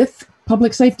working with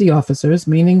public safety officers,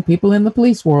 meaning people in the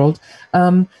police world,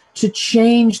 to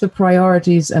change the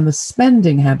priorities and the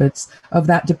spending habits of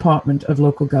that department of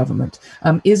local government.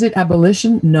 Is it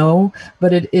abolition? No,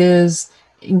 but it is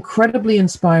incredibly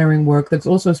inspiring work that's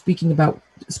also speaking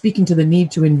to the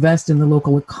need to invest in the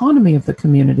local economy of the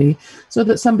community, so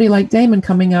that somebody like Damon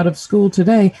coming out of school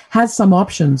today has some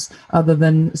options other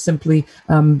than simply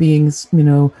being,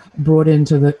 brought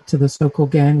into the so-called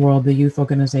gang world, the youth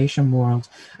organization world.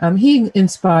 He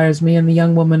inspires me, and the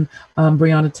young woman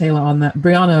Brianna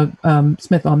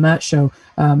Smith on that show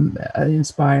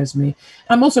inspires me.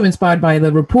 I'm also inspired by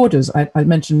the reporters. I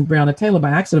mentioned Breonna Taylor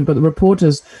by accident, but the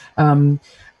reporters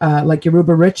like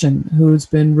Yoruba Richin, who's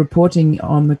been reporting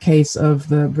on the case of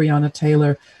the Breonna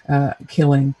Taylor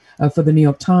killing for the New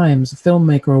York Times, a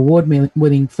filmmaker,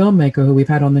 award-winning filmmaker who we've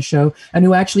had on the show, and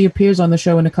who actually appears on the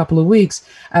show in a couple of weeks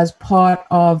as part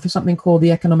of something called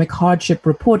the Economic Hardship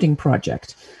Reporting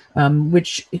Project.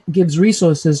 which gives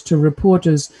resources to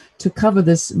reporters to cover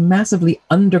this massively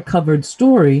undercovered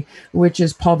story, which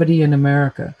is poverty in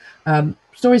America.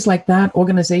 Stories like that,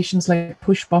 organizations like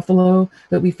Push Buffalo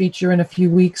that we feature in a few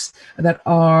weeks that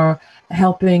are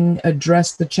helping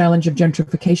address the challenge of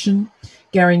gentrification,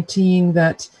 guaranteeing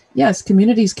that, yes,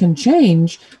 communities can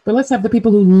change, but let's have the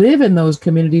people who live in those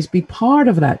communities be part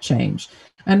of that change.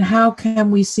 And how can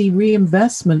we see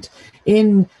reinvestment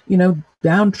in,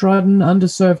 downtrodden,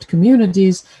 underserved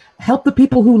communities, help the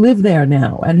people who live there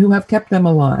now and who have kept them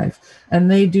alive. And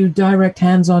they do direct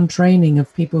hands-on training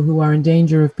of people who are in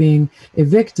danger of being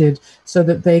evicted so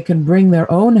that they can bring their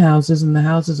own houses and the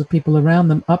houses of people around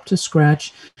them up to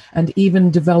scratch, and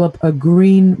even develop a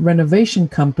green renovation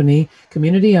company,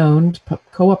 community-owned,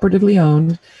 cooperatively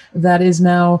owned, that is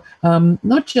now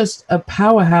not just a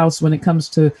powerhouse when it comes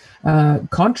to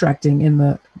contracting in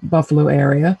the Buffalo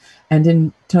area and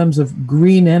in terms of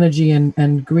green energy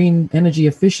and green energy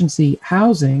efficiency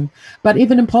housing, but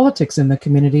even in politics in the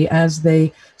community as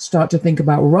they start to think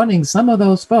about running some of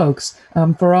those folks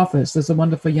for office. There's a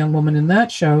wonderful young woman in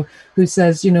that show who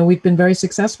says, we've been very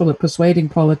successful at persuading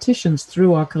politicians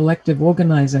through our collective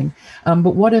organizing.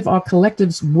 But what if our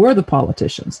collectives were the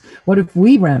politicians? What if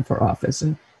we ran for office?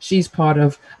 And she's part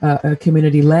of a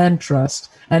community land trust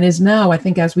and is now, I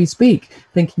think, as we speak,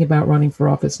 thinking about running for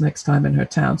office next time in her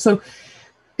town. So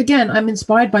again, I'm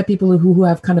inspired by people who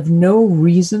have kind of no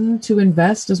reason to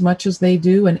invest as much as they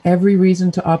do and every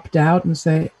reason to opt out and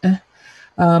say,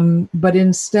 but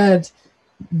instead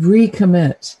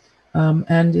recommit.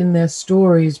 And in their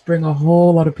stories, bring a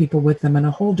whole lot of people with them and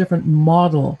a whole different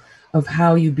model of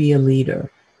how you be a leader.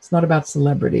 It's not about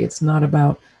celebrity. It's not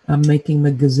about making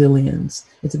the gazillions.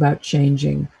 It's about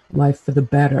changing life for the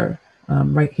better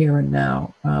right here and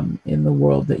now in the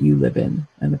world that you live in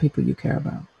and the people you care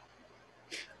about.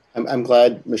 I'm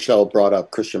glad Michelle brought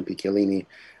up Christian Picciolini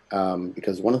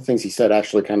because one of the things he said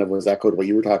actually kind of was echoed what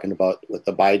you were talking about with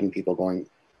the Biden people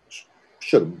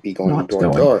should be going door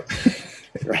to door,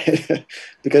 right?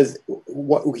 Because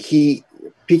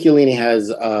Picciolini has,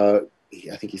 I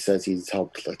think he says he's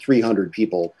helped like 300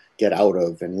 people get out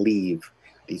of and leave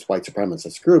these white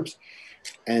supremacist groups.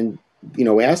 And,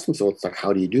 we asked him, so it's like,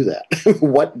 how do you do that?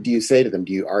 What do you say to them?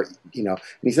 And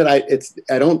he said, I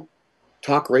don't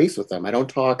talk race with them. I don't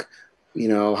talk,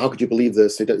 how could you believe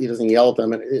this? He doesn't yell at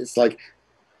them. And it's like,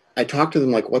 I talk to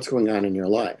them like, what's going on in your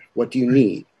life? What do you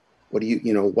need? What are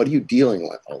you dealing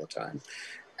with all the time?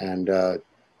 And that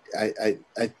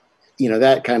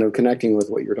kind of connecting with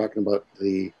what you're talking about,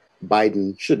 the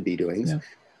Biden should be doing,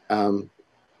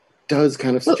 does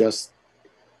kind of suggest,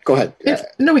 go ahead.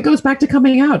 It goes back to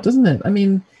coming out, doesn't it? I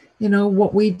mean,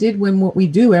 what we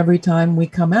do every time we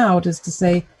come out is to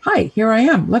say, hi, here I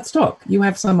am. Let's talk. You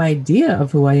have some idea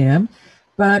of who I am,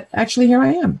 but actually here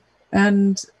I am.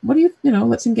 And what do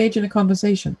let's engage in a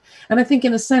conversation. And I think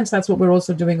in a sense, that's what we're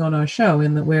also doing on our show,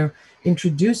 in that we're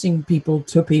introducing people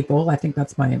to people. I think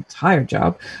that's my entire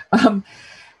job.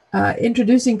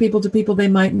 Introducing people to people they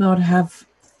might not have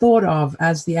thought of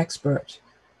as the expert.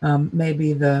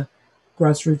 Maybe the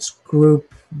grassroots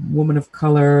group, woman of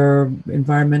color,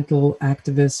 environmental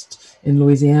activist in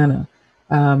Louisiana,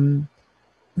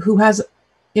 who has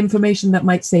information that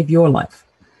might save your life,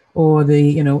 or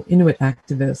the Inuit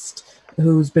activist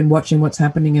who's been watching what's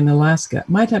happening in Alaska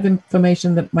might have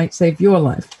information that might save your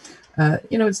life.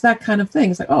 It's that kind of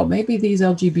thing. It's like, oh, maybe these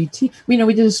LGBT. We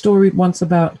did a story once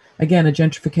about, again, a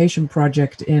gentrification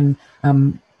project in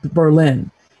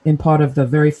Berlin, in part of the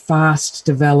very fast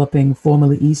developing,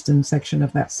 formerly eastern section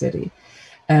of that city.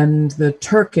 And the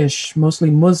Turkish,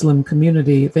 mostly Muslim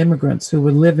community of immigrants who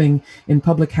were living in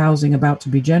public housing about to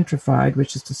be gentrified,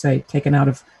 which is to say taken out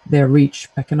of their reach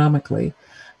economically,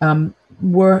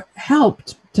 were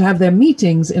helped to have their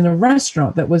meetings in a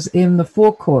restaurant that was in the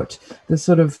forecourt, the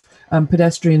sort of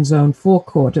pedestrian zone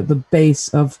forecourt at the base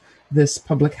of this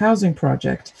public housing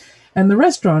project. And the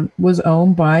restaurant was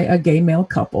owned by a gay male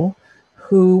couple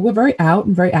who were very out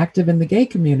and very active in the gay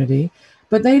community,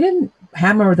 but they didn't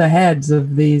hammer the heads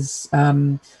of these,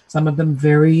 some of them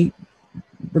very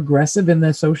regressive in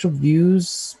their social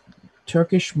views,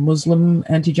 Turkish Muslim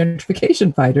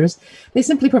anti-gentrification fighters. They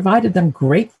simply provided them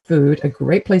great food, a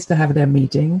great place to have their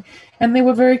meeting, and they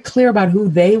were very clear about who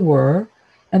they were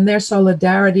and their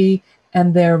solidarity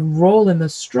and their role in the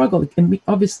struggle. And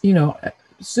obviously,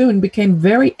 soon became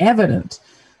very evident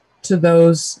to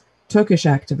those Turkish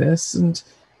activists, and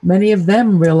many of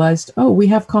them realized, oh, we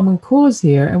have common cause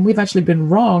here, and we've actually been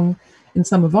wrong in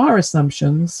some of our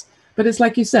assumptions. But it's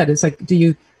like you said, it's like, do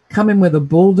you come in with a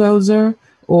bulldozer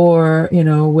or,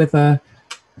 with a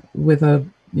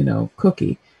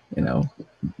cookie,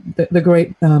 the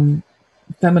great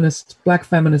black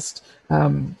feminist.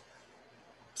 I'm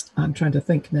trying to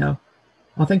think now.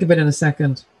 I'll think of it in a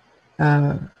second.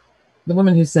 The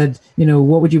woman who said,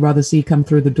 what would you rather see come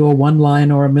through the door, one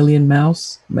lion or a million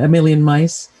mice?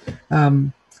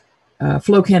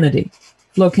 Flo Kennedy.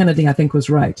 Flo Kennedy, I think, was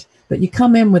right. That you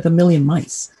come in with a million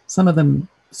mice, some of them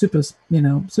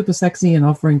super sexy and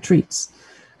offering treats.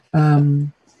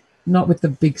 Not with the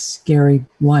big, scary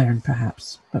lion,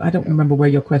 perhaps. But I don't remember where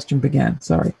your question began.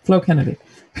 Sorry. Flo Kennedy.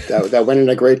 That went in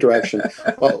a great direction.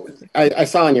 Well, I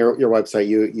saw on your website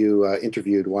you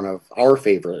interviewed one of our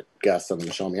favorite guests on the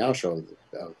Michelle Meow Show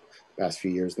the past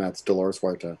few years, and that's Dolores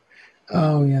Huerta.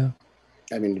 Oh, yeah.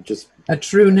 I mean, just a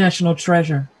true national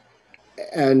treasure.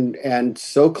 And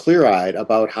so clear-eyed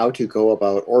about how to go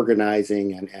about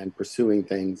organizing and pursuing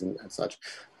things and such.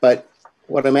 But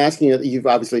what I'm asking you, you've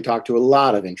obviously talked to a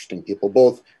lot of interesting people,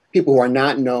 both people who are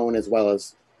not known as well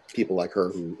as people like her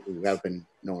who have been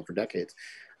known for decades.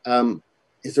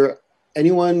 Is there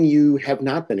anyone you have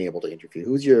not been able to interview?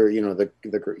 Who's your, if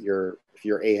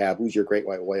you're Ahab, who's your great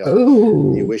white whale?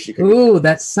 Ooh, you wish you could. Ooh,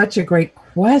 that's such a great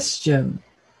question.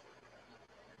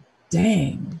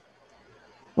 Dang.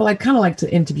 Well, I'd kind of like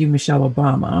to interview Michelle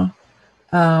Obama.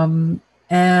 Well,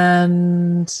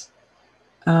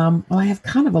 I have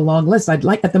kind of a long list. At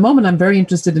the moment, I'm very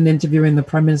interested in interviewing the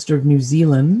Prime Minister of New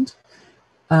Zealand.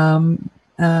 I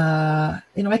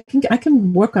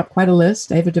can work up quite a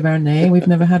list. Ava DuVernay, we've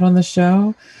never had on the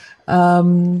show.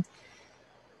 But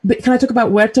can I talk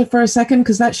about Huerta for a second?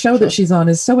 Because that show that she's on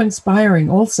is so inspiring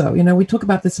also. We talk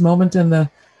about this moment in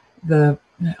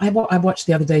I watched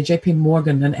the other day, JP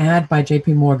Morgan, an ad by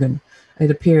JP Morgan.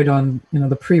 It appeared on,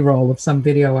 the pre-roll of some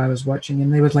video I was watching,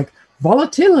 and they was like,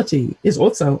 volatility is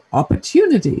also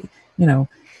opportunity,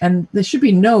 and there should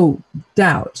be no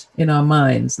doubt in our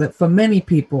minds that for many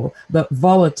people, the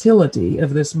volatility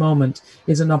of this moment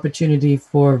is an opportunity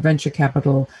for venture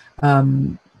capital,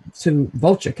 to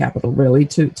vulture capital, really,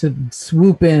 to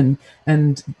swoop in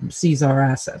and seize our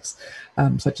assets,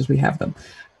 such as we have them.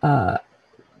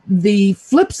 The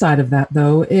flip side of that,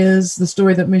 though, is the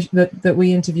story that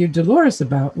we interviewed Dolores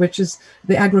about, which is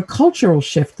the agricultural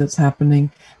shift that's happening.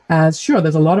 As sure,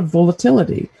 there's a lot of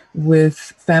volatility with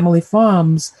family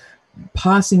farms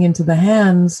passing into the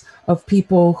hands of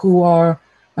people who are,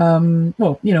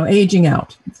 aging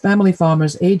out. Family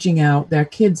farmers aging out. Their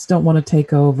kids don't want to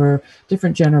take over.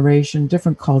 Different generation,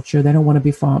 different culture. They don't want to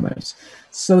be farmers.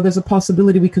 So there's a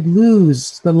possibility we could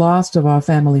lose the last of our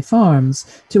family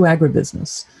farms to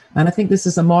agribusiness. And I think this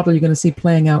is a model you're going to see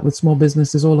playing out with small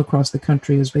businesses all across the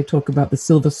country as they talk about the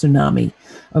silver tsunami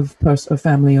of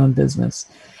family-owned business.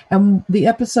 And the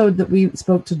episode that we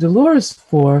spoke to Dolores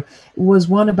for was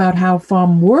one about how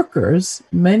farm workers,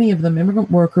 many of them immigrant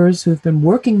workers who've been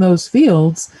working those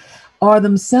fields, are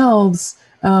themselves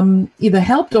either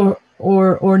helped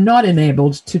or not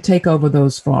enabled to take over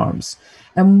those farms,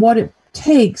 and what it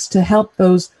takes to help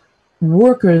those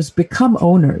workers become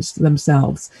owners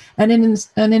themselves, and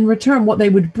in return what they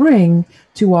would bring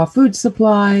to our food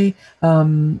supply,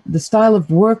 the style of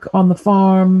work on the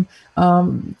farm,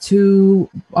 to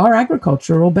our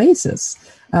agricultural basis.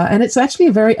 And it's actually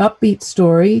a very upbeat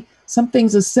story. Some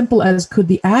things as simple as, could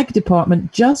the ag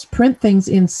department just print things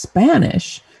in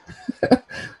Spanish?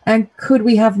 And could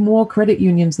we have more credit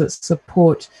unions that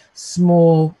support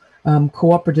small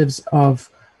cooperatives of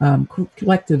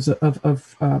collectives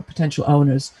of potential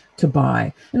owners to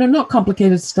buy? Not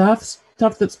complicated stuff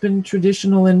that's been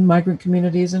traditional in migrant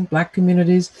communities and Black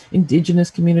communities, indigenous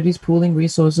communities, pooling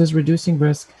resources, reducing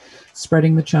risk,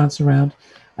 spreading the chance around,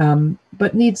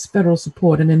 but needs federal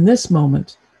support. And in this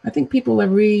moment, I think people are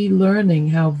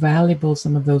relearning how valuable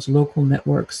some of those local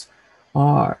networks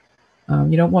are.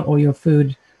 You don't want all your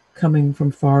food coming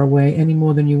from far away any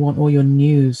more than you want all your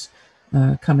news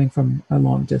coming from a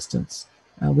long distance.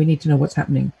 We need to know what's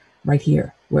happening right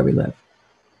here where we live.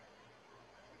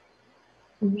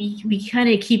 We kind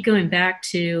of keep going back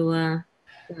to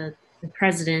the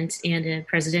president and a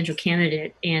presidential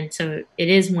candidate. And so it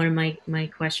is one of my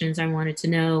questions. I wanted to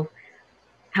know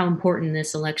how important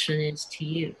this election is to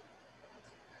you.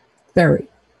 Very.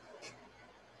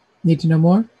 Need to know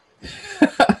more?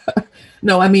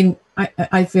 No, I mean,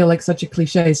 I feel like such a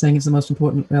cliche saying it's the most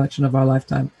important election of our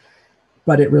lifetime.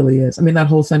 But it really is. I mean, that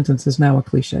whole sentence is now a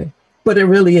cliche. But it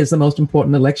really is the most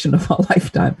important election of our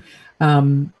lifetime.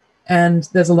 And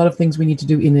there's a lot of things we need to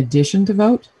do in addition to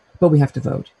vote, but we have to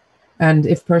vote. And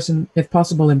if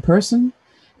possible in person,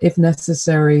 if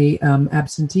necessary,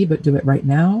 absentee, but do it right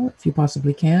now if you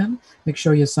possibly can. Make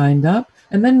sure you're signed up,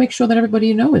 and then make sure that everybody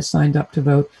you know is signed up to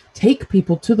vote. Take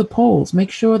people to the polls.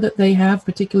 Make sure that they have,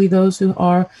 particularly those who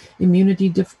are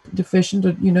immunity deficient or,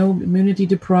 immunity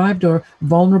deprived or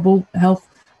vulnerable health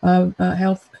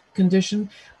condition.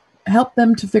 Help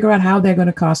them to figure out how they're going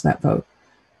to cast that vote.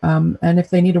 And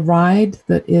if they need a ride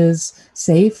that is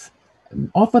safe,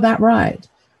 offer that ride.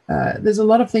 There's a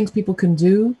lot of things people can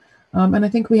do. And I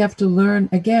think we have to learn,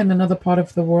 again, another part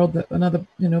of the world, another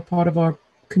part of our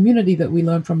community that we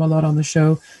learn from a lot on the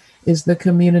show is the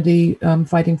community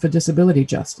fighting for disability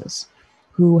justice,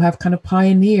 who have kind of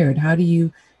pioneered how do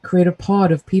you create a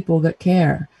pod of people that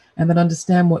care and that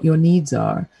understand what your needs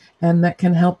are and that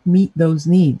can help meet those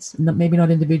needs, maybe not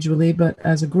individually, but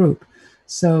as a group.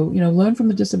 So, learn from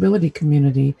the disability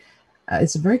community.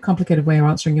 It's a very complicated way of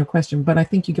answering your question, but I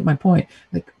think you get my point.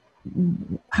 Like,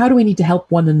 how do we need to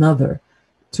help one another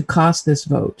to cast this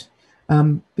vote?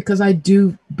 Because I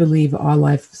do believe our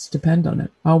lives depend on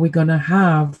it. Are we going to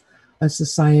have a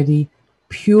society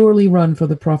purely run for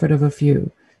the profit of a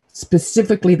few,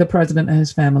 specifically the president and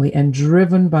his family, and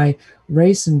driven by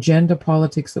race and gender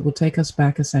politics that will take us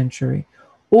back a century?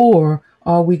 Or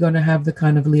are we going to have the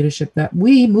kind of leadership that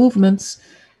we movements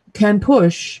can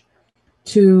push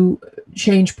to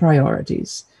change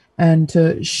priorities and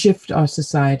to shift our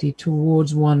society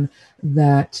towards one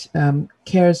that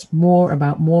cares more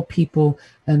about more people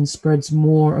and spreads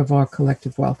more of our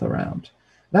collective wealth around?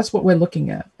 That's what we're looking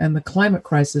at. And the climate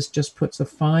crisis just puts a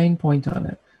fine point on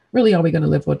it. Really, are we going to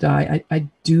live or die? I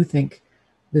do think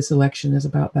this election is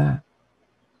about that.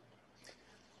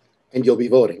 And you'll be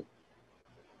voting.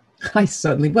 I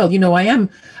certainly will.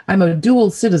 I'm a dual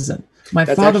citizen. My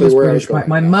That's father was British, British,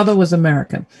 my mother was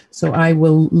American. So I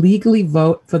will legally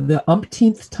vote for the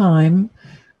umpteenth time.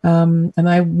 And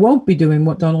I won't be doing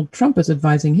what Donald Trump is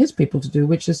advising his people to do,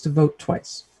 which is to vote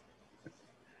twice.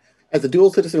 As a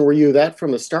dual citizen, were you that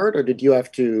from the start, or did you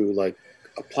have to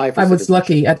apply for I was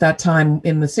lucky at that time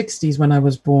in the 60s when I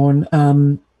was born.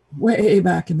 Way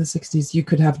back in the 60s, you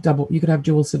could have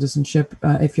dual citizenship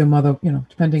if your mother,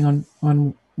 depending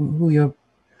on who your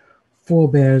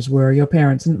forebears were, your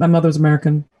parents. And my mother was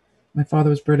American, my father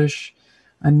was British.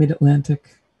 I'm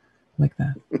mid-Atlantic, like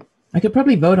that. I could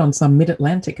probably vote on some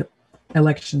mid-Atlantic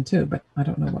election too, but I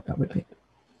don't know what that would be.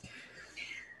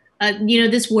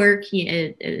 This work,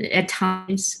 at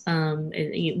times,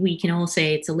 we can all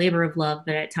say it's a labor of love,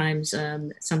 but at times,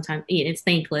 sometimes it's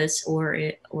thankless,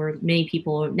 or many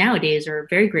people nowadays are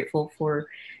very grateful for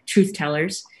truth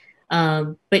tellers.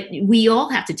 But we all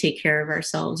have to take care of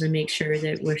ourselves and make sure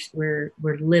that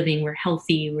we're living, we're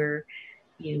healthy, we're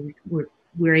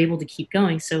able to keep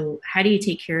going. So how do you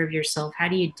take care of yourself? How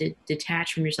do you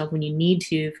detach from yourself when you need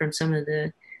to, from some of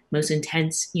the most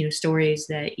intense, stories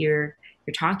that you're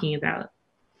talking about?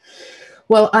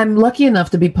 Well, I'm lucky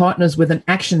enough to be partners with an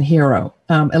action hero.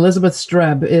 Elizabeth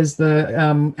Streb is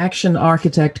the action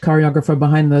architect, choreographer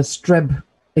behind the Streb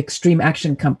Extreme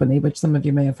Action Company, which some of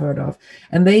you may have heard of.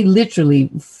 And they literally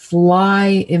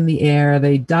fly in the air.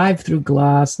 They dive through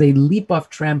glass. They leap off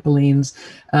trampolines.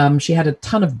 She had a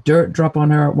ton of dirt drop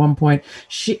on her at one point.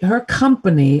 Her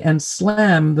company and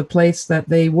SLAM, the place that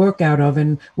they work out of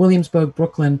in Williamsburg,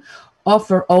 Brooklyn,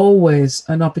 offer always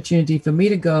an opportunity for me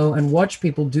to go and watch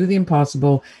people do the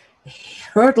impossible,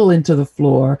 hurtle into the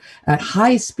floor at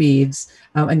high speeds,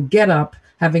 and get up,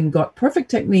 having got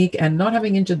perfect technique and not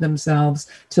having injured themselves,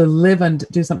 to live and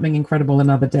do something incredible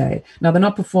another day. Now, they're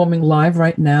not performing live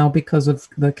right now because of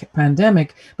the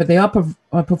pandemic, but they are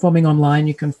performing online.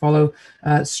 You can follow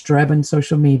Streb on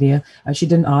social media. She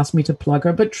didn't ask me to plug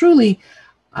her, but truly,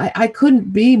 I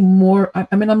couldn't be more,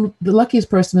 I'm the luckiest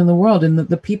person in the world, and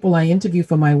the people I interview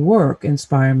for my work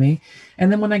inspire me.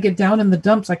 And then when I get down in the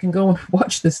dumps, I can go and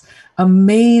watch this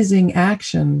amazing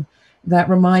action that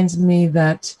reminds me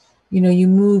that, you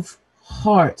move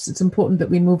hearts. It's important that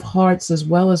we move hearts as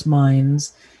well as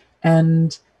minds.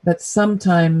 And that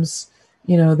sometimes,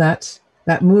 that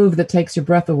move that takes your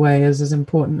breath away is as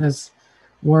important as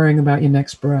worrying about your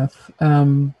next breath.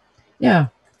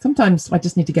 Sometimes I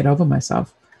just need to get over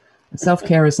myself.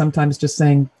 Self-care is sometimes just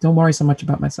saying, don't worry so much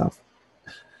about myself.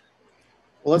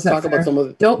 Well, let's talk about some of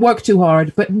the... Don't work too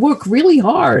hard, but work really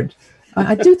hard.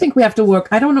 I do think we have to work.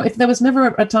 I don't know if there was never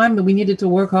a time that we needed to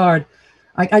work hard.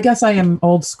 I guess I am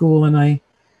old school and I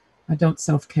don't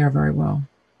self-care very well.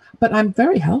 But I'm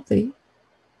very healthy.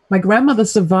 My grandmother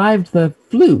survived the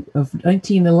flu of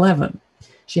 1911.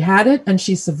 She had it and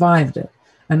she survived it.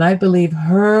 And I believe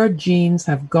her genes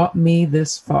have got me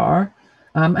this far.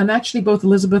 And actually, both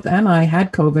Elizabeth and I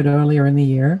had COVID earlier in the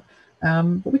year.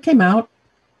 But we came out.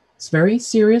 It's very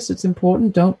serious. It's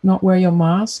important. Don't not wear your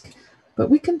mask.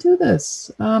 But we can do this.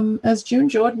 As June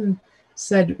Jordan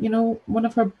said, one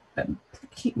of her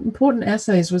important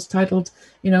essays was titled,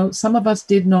 Some of Us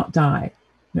Did Not Die.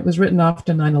 And it was written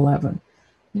after 9/11.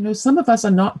 Some of us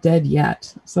are not dead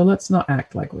yet. So let's not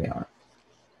act like we are.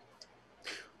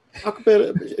 Talk a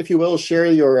bit, if you will, share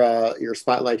your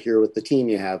spotlight here with the team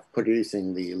you have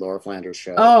producing the Laura Flanders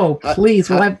Show. Oh, please.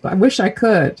 Well, I wish I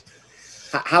could.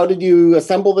 How did you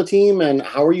assemble the team, and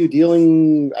how are you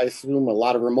dealing, I assume, a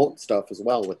lot of remote stuff as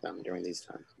well with them during these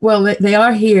times? Well, they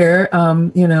are here,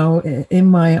 in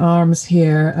my arms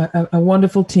here, a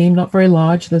wonderful team, not very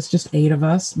large. There's just 8 of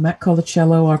us. Matt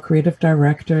Colacello, our creative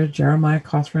director, Jeremiah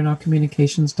Cothran, our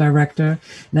communications director,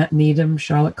 Nat Needham,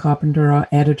 Charlotte Carpenter, our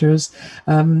editors,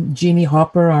 Jeannie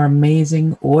Hopper, our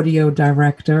amazing audio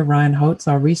director, Ryan Holtz,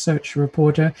 our research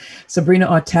reporter. Sabrina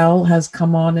Artel has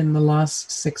come on in the last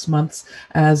 6 months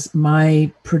as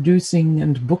my producing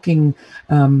and booking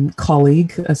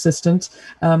colleague, assistant.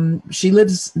 She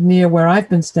lives near where I've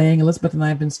been staying. Elizabeth and I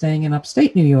have been staying in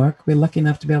upstate New York. We're lucky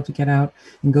enough to be able to get out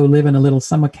and go live in a little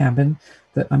summer cabin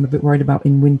that I'm a bit worried about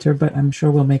in winter, but I'm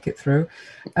sure we'll make it through.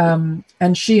 And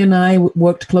she and I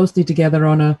worked closely together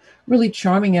on a really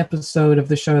charming episode of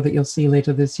the show that you'll see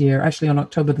later this year, actually on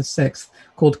October the 6th,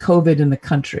 called COVID in the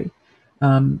Country,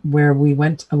 where we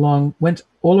went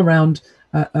all around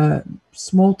a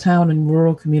small town and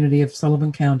rural community of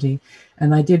Sullivan County.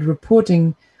 And I did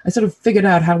reporting. I sort of figured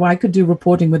out how I could do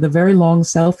reporting with a very long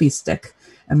selfie stick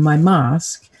and my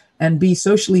mask and be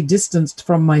socially distanced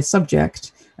from my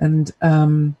subject. And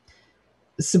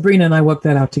Sabrina and I worked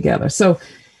that out together. So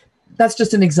that's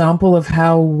just an example of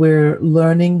how we're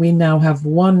learning. We now have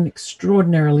one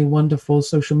extraordinarily wonderful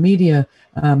social media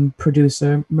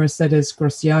producer, Mercedes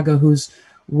Grosiaga, who's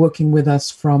working with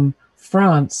us from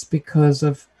France because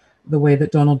of the way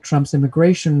that Donald Trump's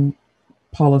immigration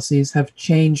policies have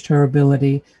changed her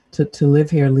ability to live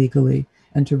here legally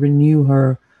and to renew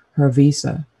her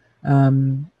visa.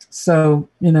 So,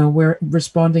 we're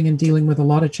responding and dealing with a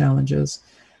lot of challenges.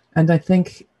 And I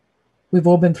think we've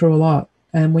all been through a lot.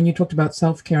 And when you talked about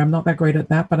self-care, I'm not that great at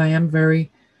that, but I'm very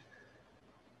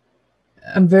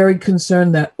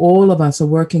concerned that all of us are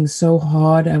working so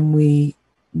hard, and we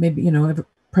maybe,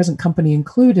 present company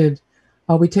included,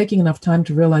 are we taking enough time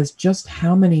to realize just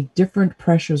how many different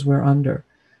pressures we're under?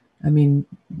 I mean,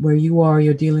 where you are,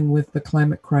 you're dealing with the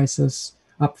climate crisis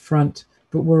up front,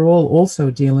 but we're all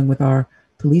also dealing with our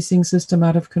policing system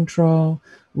out of control,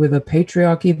 with a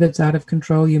patriarchy that's out of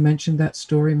control. You mentioned that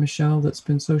story, Michelle, that's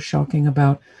been so shocking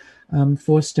about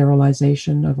forced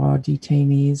sterilization of our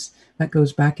detainees. That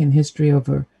goes back in history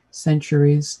over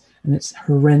centuries, and it's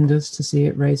horrendous to see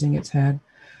it raising its head.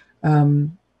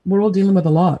 We're all dealing with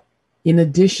a lot, in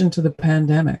addition to the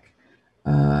pandemic.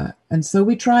 And so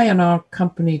we try in our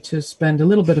company to spend a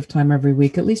little bit of time every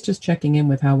week, at least just checking in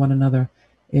with how one another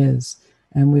is.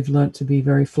 And we've learned to be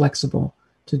very flexible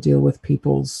to deal with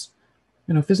people's,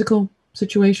 physical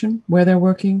situation where they're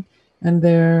working and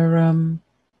their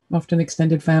often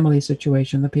extended family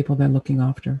situation, the people they're looking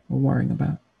after or worrying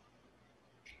about.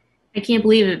 I can't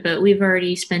believe it, but we've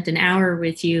already spent an hour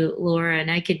with you, Laura, and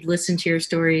I could listen to your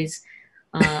stories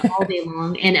all day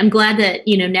long. And I'm glad that,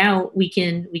 now we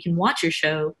can watch your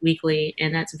show weekly,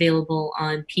 and that's available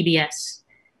on PBS,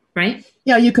 right?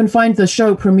 Yeah, you can find the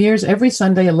show premieres every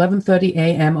Sunday, 11:30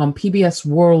 a.m. on PBS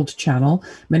World Channel.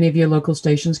 Many of your local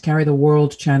stations carry the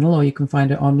World Channel, or you can find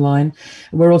it online.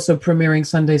 We're also premiering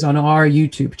Sundays on our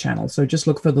YouTube channel. So just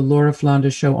look for the Laura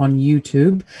Flanders Show on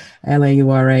YouTube,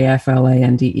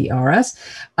 LauraFlanders.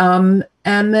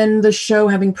 And then the show,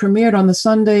 having premiered on the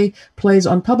Sunday, plays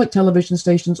on public television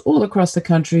stations all across the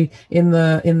country in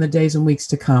the days and weeks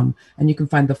to come. And you can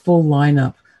find the full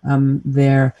lineup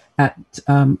there at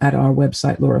our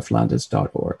website,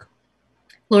 lauraflanders.org.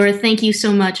 Laura, thank you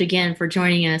so much again for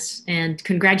joining us, and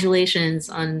congratulations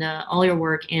on all your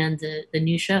work and the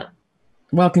new show.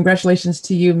 Well, congratulations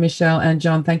to you, Michelle and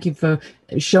John. Thank you for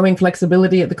showing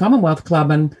flexibility at the Commonwealth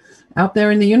Club and out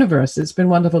there in the universe. It's been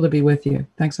wonderful to be with you.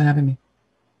 Thanks for having me.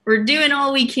 We're doing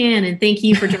all we can, and thank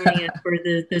you for joining us for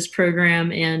this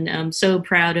program. And I'm so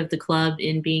proud of the club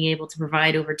in being able to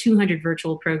provide over 200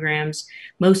 virtual programs,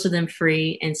 most of them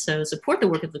free. And so support the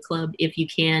work of the club if you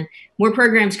can. More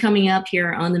programs coming up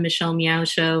here on the Michelle Meow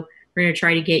Show. We're going to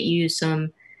try to get you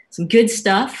some good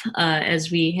stuff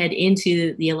as we head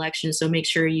into the election. So make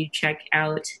sure you check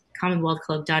out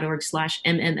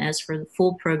commonwealthclub.org/MMS for the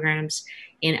full programs.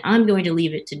 And I'm going to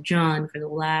leave it to John for the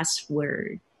last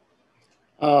word.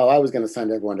 Oh, I was going to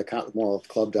send everyone to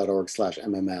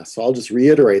commonwealthclub.org/MMS. So I'll just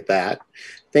reiterate that.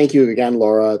 Thank you again,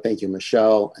 Laura. Thank you,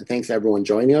 Michelle. And thanks to everyone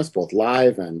joining us both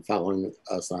live and following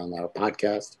us on our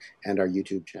podcast and our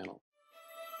YouTube channel.